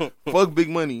care. Fuck Big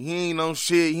Money. He ain't on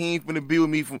shit. He ain't finna be with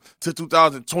me to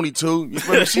 2022. You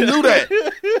feel me? She knew that.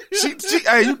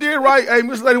 Hey, you did right. Hey,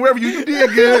 Miss Lady, wherever you did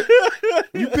good.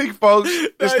 You pick folks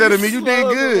instead of me. You did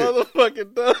good.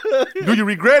 Do you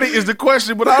regret it? Is the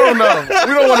question, but I don't know.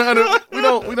 We don't want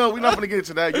to. We're not gonna get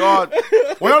into that, y'all.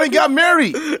 Why y'all ain't got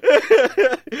married?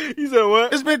 You said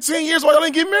what? It's been 10 years. Why y'all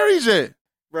ain't get married yet?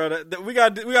 Bro, we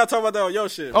got to talk about that on your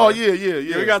shit. Oh, man.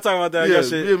 Yeah, we got to talk about that on your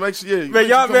shit. Yeah, make sure, yeah. Man,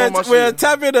 y'all, man,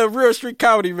 tap into Real Street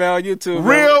Comedy, man, on YouTube.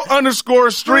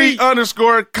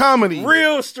 Real_street_comedy.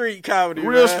 Real Street Comedy,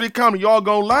 Real Street Comedy. Y'all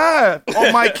go live.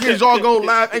 All my kids, y'all go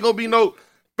live. Ain't gonna be no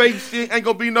fake shit. Ain't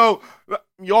gonna be no...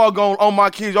 Y'all gonna, on my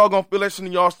kids, y'all gonna feel that shit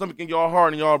in y'all stomach and y'all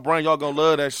heart and y'all brain. Y'all gonna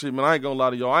love that shit, man. I ain't gonna lie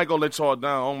to y'all. I ain't gonna let y'all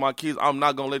down. On my kids, I'm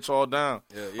not gonna let y'all down.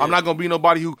 Yeah. I'm not gonna be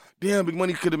nobody who, damn, Big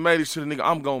Money could have made this shit, nigga.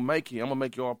 I'm gonna make it. I'm gonna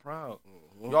make y'all proud.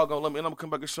 Y'all gonna love me, and I'm gonna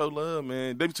come back and show love,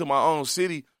 man. They be to my own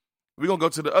city. We gonna go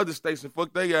to the other states and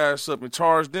fuck their ass up and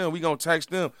charge them. We gonna tax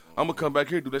them. I'm gonna come back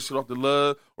here, do that shit off the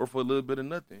love or for a little bit of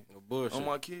nothing. No bullshit. On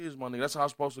my kids, my nigga. That's how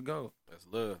it's supposed to go. That's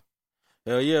love.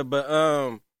 Hell yeah, but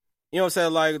you know what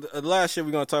I'm saying? Like the last shit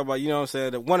we're gonna talk about, you know what I'm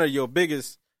saying? That one of your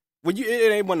biggest,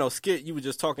 it ain't one no skit. You was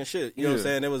just talking shit. You know what I'm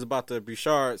saying? It was about the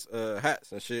Bouchard's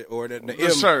hats and shit, or the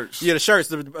M, shirts. Yeah, the shirts,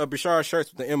 the Bouchard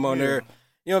shirts with the M on there.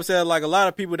 You know what I'm saying? Like a lot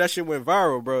of people, that shit went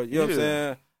viral, bro. You know what I'm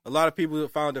saying? A lot of people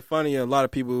found it funny, and a lot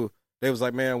of people, they was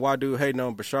like, man, why dude hating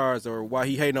on Bouchard's, or why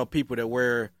he hating on people that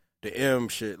wear the M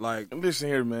shit? Like, listen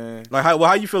here, man. Like,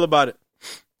 how you feel about it?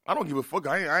 I don't give a fuck.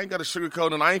 I ain't got a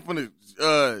sugarcoat, and I ain't finna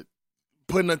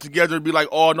putting it together and be like,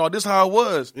 oh no, this how it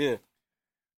was. Yeah.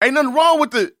 Ain't nothing wrong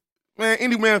with it.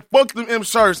 Man, fuck them M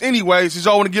shirts anyway, since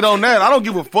y'all want to get on that. I don't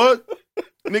give a fuck.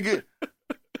 Nigga.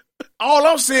 All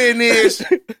I'm saying is,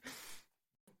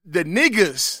 the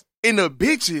niggas and the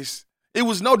bitches, it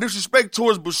was no disrespect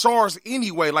towards Bashar's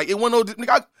anyway. Like, it wasn't no, nigga,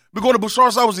 I been going to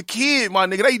Bashar's since I was a kid, my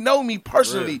nigga. They know me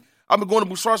personally. Really? I've been going to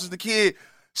Bashar's as a kid,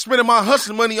 spending my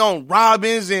hustling money on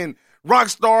Robins and rock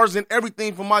stars and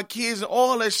everything for my kids and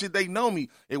all that shit. They know me.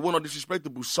 It wasn't no disrespect to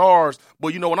Bashar's,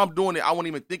 but you know, when I'm doing it, I wasn't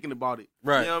even thinking about it.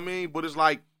 Right. You know what I mean? But it's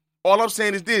like, all I'm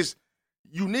saying is this.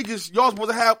 You niggas, y'all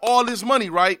supposed to have all this money,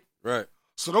 right? Right.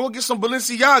 So don't get some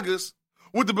Balenciagas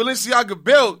with the Balenciaga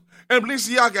belt and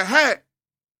Balenciaga hat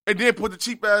and then put the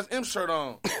cheap-ass M shirt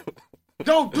on.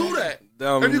 Don't do that.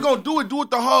 If you're going to do it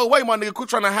the whole way, my nigga. Quit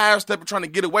trying to half-step and trying to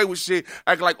get away with shit,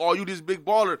 acting like, oh, you this big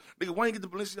baller. Nigga, why ain't get the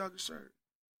Balenciaga shirt?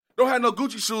 Don't have no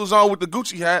Gucci shoes on with the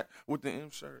Gucci hat with the M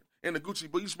shirt and the Gucci,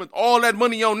 but you spent all that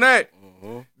money on that.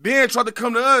 Then try to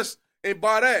come to us and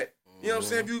buy that. You know what I'm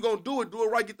saying? If you going to do it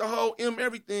right, get the whole M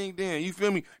everything then. You feel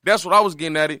me? That's what I was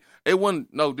getting at it. It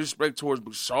wasn't no disrespect towards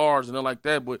Bashar's and nothing like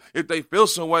that, but if they feel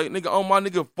some way, nigga, on my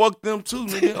nigga, fuck them too,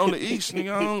 nigga, on the East,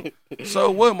 nigga.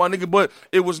 So what, my nigga? But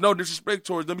it was no disrespect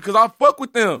towards them because I fuck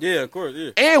with them. Yeah, of course,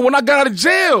 yeah. And when I got out of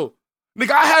jail,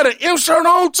 nigga, I had an M shirt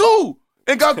on too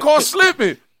and got caught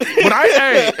slipping. But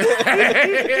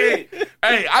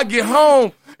I get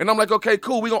home and I'm like, okay,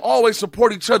 cool. We gonna always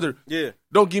support each other. Yeah.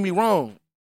 Don't get me wrong.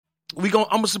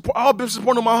 I've been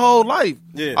supporting my whole life.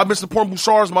 Yeah. I've been supporting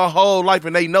Bashar's my whole life,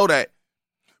 and they know that.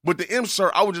 But the M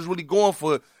shirt, I was just really going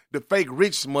for the fake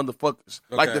rich motherfuckers.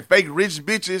 Okay. Like the fake rich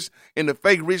bitches and the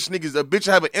fake rich niggas. A bitch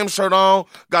have an M shirt on,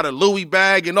 got a Louis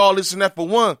bag and all this and that for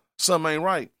one. Something ain't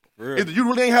right. Really? Either you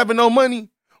really ain't having no money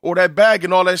or that bag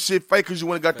and all that shit fake because you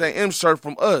went and got that M shirt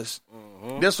from us.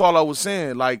 That's all I was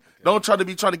saying. Like, don't try to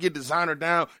get designer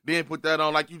down, then put that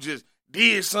on like you just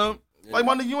did something. Yeah. Like,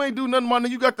 my nigga, you ain't do nothing, my nigga.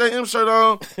 You got that M shirt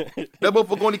on. That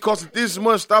motherfucker only costed this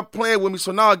much. Stop playing with me.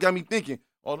 So now it got me thinking,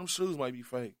 oh, them shoes might be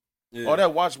fake. Yeah. Oh,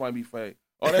 that watch might be fake.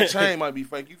 Oh, that chain might be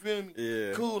fake. You feel me?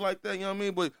 Yeah. Cool like that, you know what I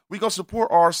mean? But we gonna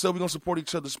support ourselves. We gonna support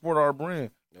each other, support our brand.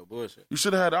 No bullshit. You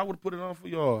should have had it. I would have put it on for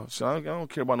y'all. So I don't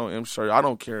care about no M shirt. I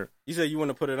don't care. You said you want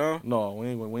to put it on? No, we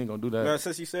ain't gonna do that. Man,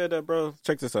 since you said that, bro,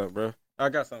 check this out, bro. I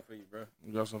got something for you, bro.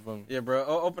 You got something for me? Yeah, bro.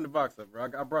 Open the box up, bro.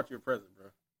 I brought you a present, bro.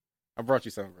 I brought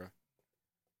you something, bro.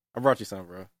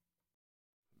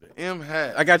 The M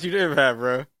hat. I got you the M hat,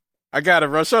 bro. I got it,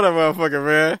 bro. Show that motherfucker,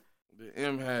 man. The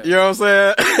M hat. You know what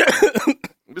I'm saying?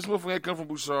 This motherfucker ain't come from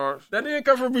Bashar's. That didn't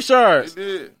come from Bashar's. It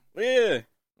did. Yeah.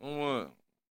 On what?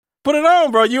 Put it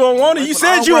on, bro. You don't want it. You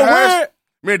said you would wear it.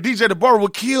 Man, DJ The Bar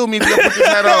would kill me if I put this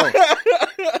hat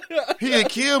on. He'd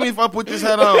kill me if I put this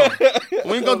hat on.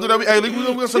 We ain't gonna do that. Hey, we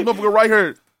gonna set the motherfucker right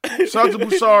here. Shout out to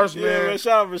Bashar's, man. Yeah, man.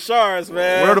 Shout out to Bashar's,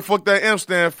 man. Where the fuck that M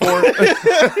stand for?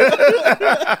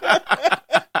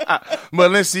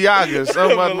 Balenciagas.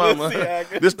 Oh, my mama.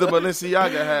 This the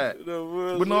Balenciaga hat.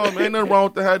 But no, man, ain't nothing wrong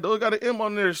with the hat, though. It got an M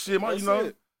on there, shit. Got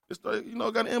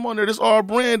an M on there. This all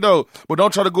brand, though. But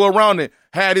don't try to go around it.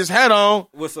 Had his hat on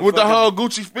with the whole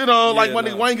Gucci fit on. Yeah, like, my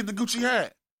nigga, why ain't get the Gucci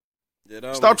hat?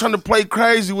 Yeah, stop trying to play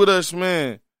crazy with us,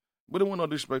 man. But it wasn't no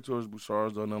disrespect towards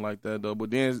Bashar's or nothing like that, though.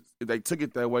 But then if they took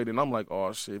it that way, then I'm like,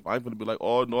 oh, shit. If I ain't gonna be like,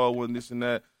 oh, no, I wasn't this and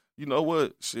that. You know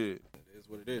what? Shit. It is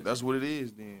what it is. That's what it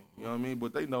is, then. You know what I mean?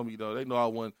 But they know me, though. They know I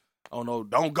wasn't, I don't know,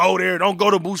 don't go there. Don't go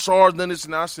to Bashar's, then this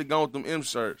and that. I shit going with them M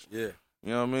shirts. Yeah. You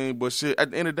know what I mean? But shit,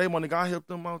 at the end of the day, my nigga, I helped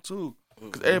them out, too.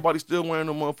 Because everybody's still wearing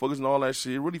them motherfuckers and all that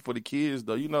shit. Really for the kids,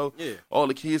 though. You know, all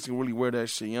the kids can really wear that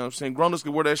shit. You know what I'm saying? Grown-ups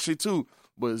can wear that shit, too.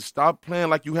 But stop playing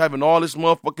like you having all this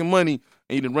motherfucking money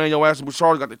and you done ran your ass and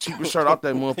Bashar's got the cheapest shirt out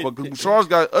that motherfucker. Because Bashar's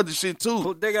got other shit,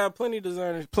 too. They got plenty of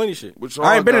designers, plenty shit. Bashar's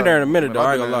I ain't been in there in a minute, though.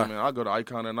 I ain't gonna lie. Man, I go to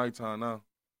Icon at nighttime now.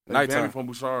 Nighttime from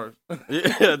Bashar's.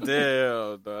 Yeah,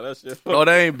 damn, dog. That shit. No,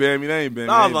 they ain't ban me. They ain't ban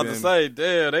me. I was about to say,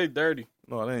 damn, they dirty.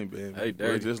 No, they ain't ban me. They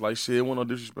dirty. But just like shit, wasn't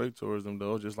no disrespect towards them,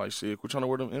 though. Just like shit, quit trying to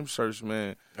wear them M shirts,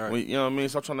 man. Right. You know what I mean?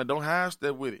 Stop trying to, don't half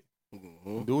step with it.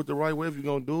 Mm-hmm. Do it the right way if you're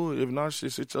going to do it. If not,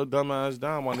 shit, sit your dumb ass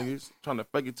down, my niggas. Trying to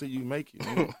fake it till you make it.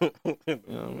 Man. You know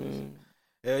what I mean?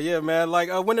 Hell yeah, man. Like,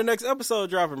 when the next episode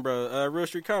dropping, bro? Real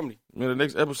Street Comedy. Man, the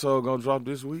next episode going to drop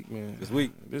this week, man.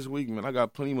 This week, man. I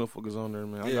got plenty of motherfuckers on there,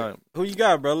 man. Yeah. Who you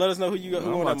got, bro? Let us know who you got.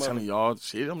 I'm not telling y'all.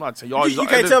 Shit, I'm not telling y'all. You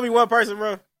can't tell me one person,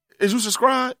 bro. Is you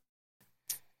subscribed?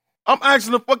 I'm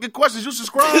asking the fucking questions. You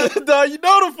subscribe? No, you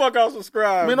know the fuck I'm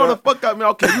subscribed. Man, know the fuck out, man.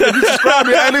 Okay, if you subscribe,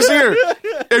 man, and it's here.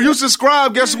 If you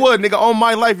subscribe, guess what, nigga? On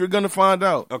my life, you're gonna find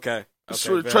out. Okay.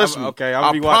 Trust me. Okay,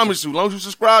 I promise you. As long as you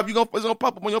subscribe, it's gonna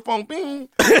pop up on your phone. Bing.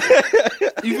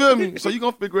 You feel me? So you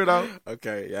gonna figure it out.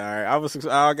 Okay, all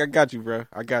right. I got you, bro.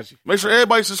 I got you. Make sure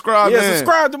everybody subscribe, man.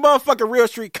 Subscribe to motherfucking Real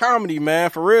Street Comedy, man.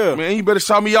 For real. Man, you better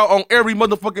shout me out on every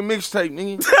motherfucking mixtape,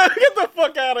 nigga. Get the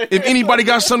fuck out of here. If anybody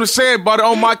got something to say about it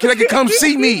on my kid, they can come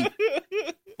see me.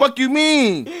 Fuck you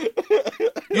mean?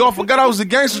 Y'all forgot I was a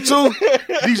gangster too?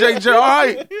 DJ Jerry, all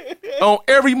right. On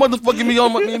every motherfucking me,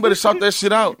 you better shout that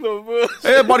shit out. No bullshit.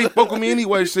 Everybody fuck with me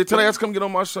anyway, shit. Tell they ass come get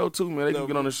on my show too, man. They can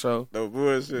get on the show. No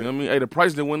bullshit. You know what I mean? Hey, the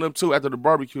price done went up too after the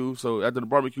barbecue. So after the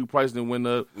barbecue, price done went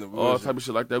up. All type of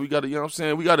shit like that. We gotta, you know what I'm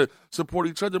saying? We gotta support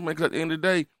each other, man, because at the end of the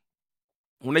day,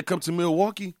 when they come to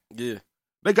Milwaukee, they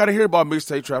gotta hear about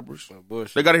Mixtape Trappers. No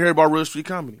bullshit. They gotta hear about Real Street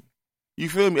Comedy. You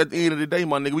feel me? At the end of the day,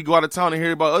 my nigga, we go out of town and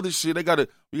hear about other shit. We gotta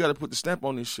put the stamp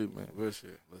on this shit, man.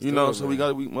 Bullshit. You know, so we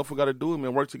motherfucker gotta do it,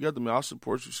 man. Work together, man. I'll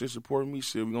support you, shit. Support me,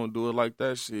 shit. We gonna do it like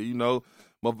that, shit. You know,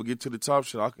 motherfucker get to the top,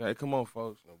 shit. Hey, come on,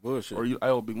 folks. No bullshit. Or I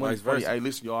owe Big Money. Hey,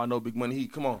 listen, y'all. I know Big Money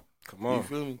Heat. Come on. You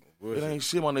feel me? No it ain't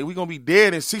shit, my nigga. We gonna be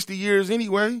dead in 60 years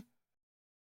anyway.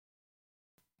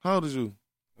 How old is you?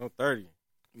 I'm 30.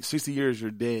 60 years,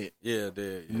 you're dead. Yeah,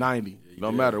 dead. Yeah. 90. Yeah,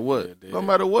 no matter what. Yeah, no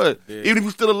matter what. Dead. Even if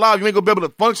you're still alive, you ain't gonna be able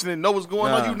to function and know what's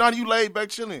going on. You laid back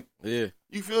chilling. Yeah.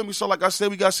 You feel me? So like I said,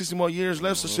 we got 60 more years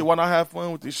left. So shit, why not have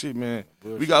fun with this shit, man?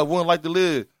 We got one life to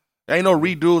live. Ain't no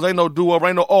redos, ain't no do-over,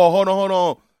 ain't no, hold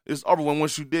on. It's over when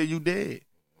once you dead, you dead.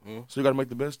 So you gotta make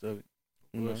the best of it.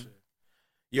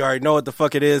 You already know what the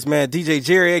fuck it is, man. DJ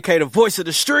Jerry, a.k.a. the voice of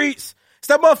the streets. It's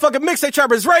that motherfucking Mixtape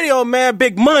Trappers Radio, man.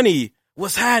 Big Money.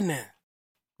 What's happening?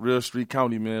 Real Street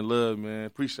County, man. Love, man.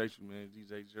 Appreciate you, man.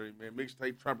 DJ Jerry, man.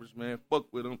 Mixtape Trappers, man. Fuck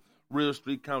with them. Real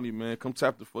Street County, man. Come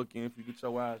tap the fuck in if you get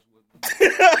your eyes with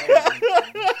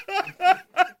them.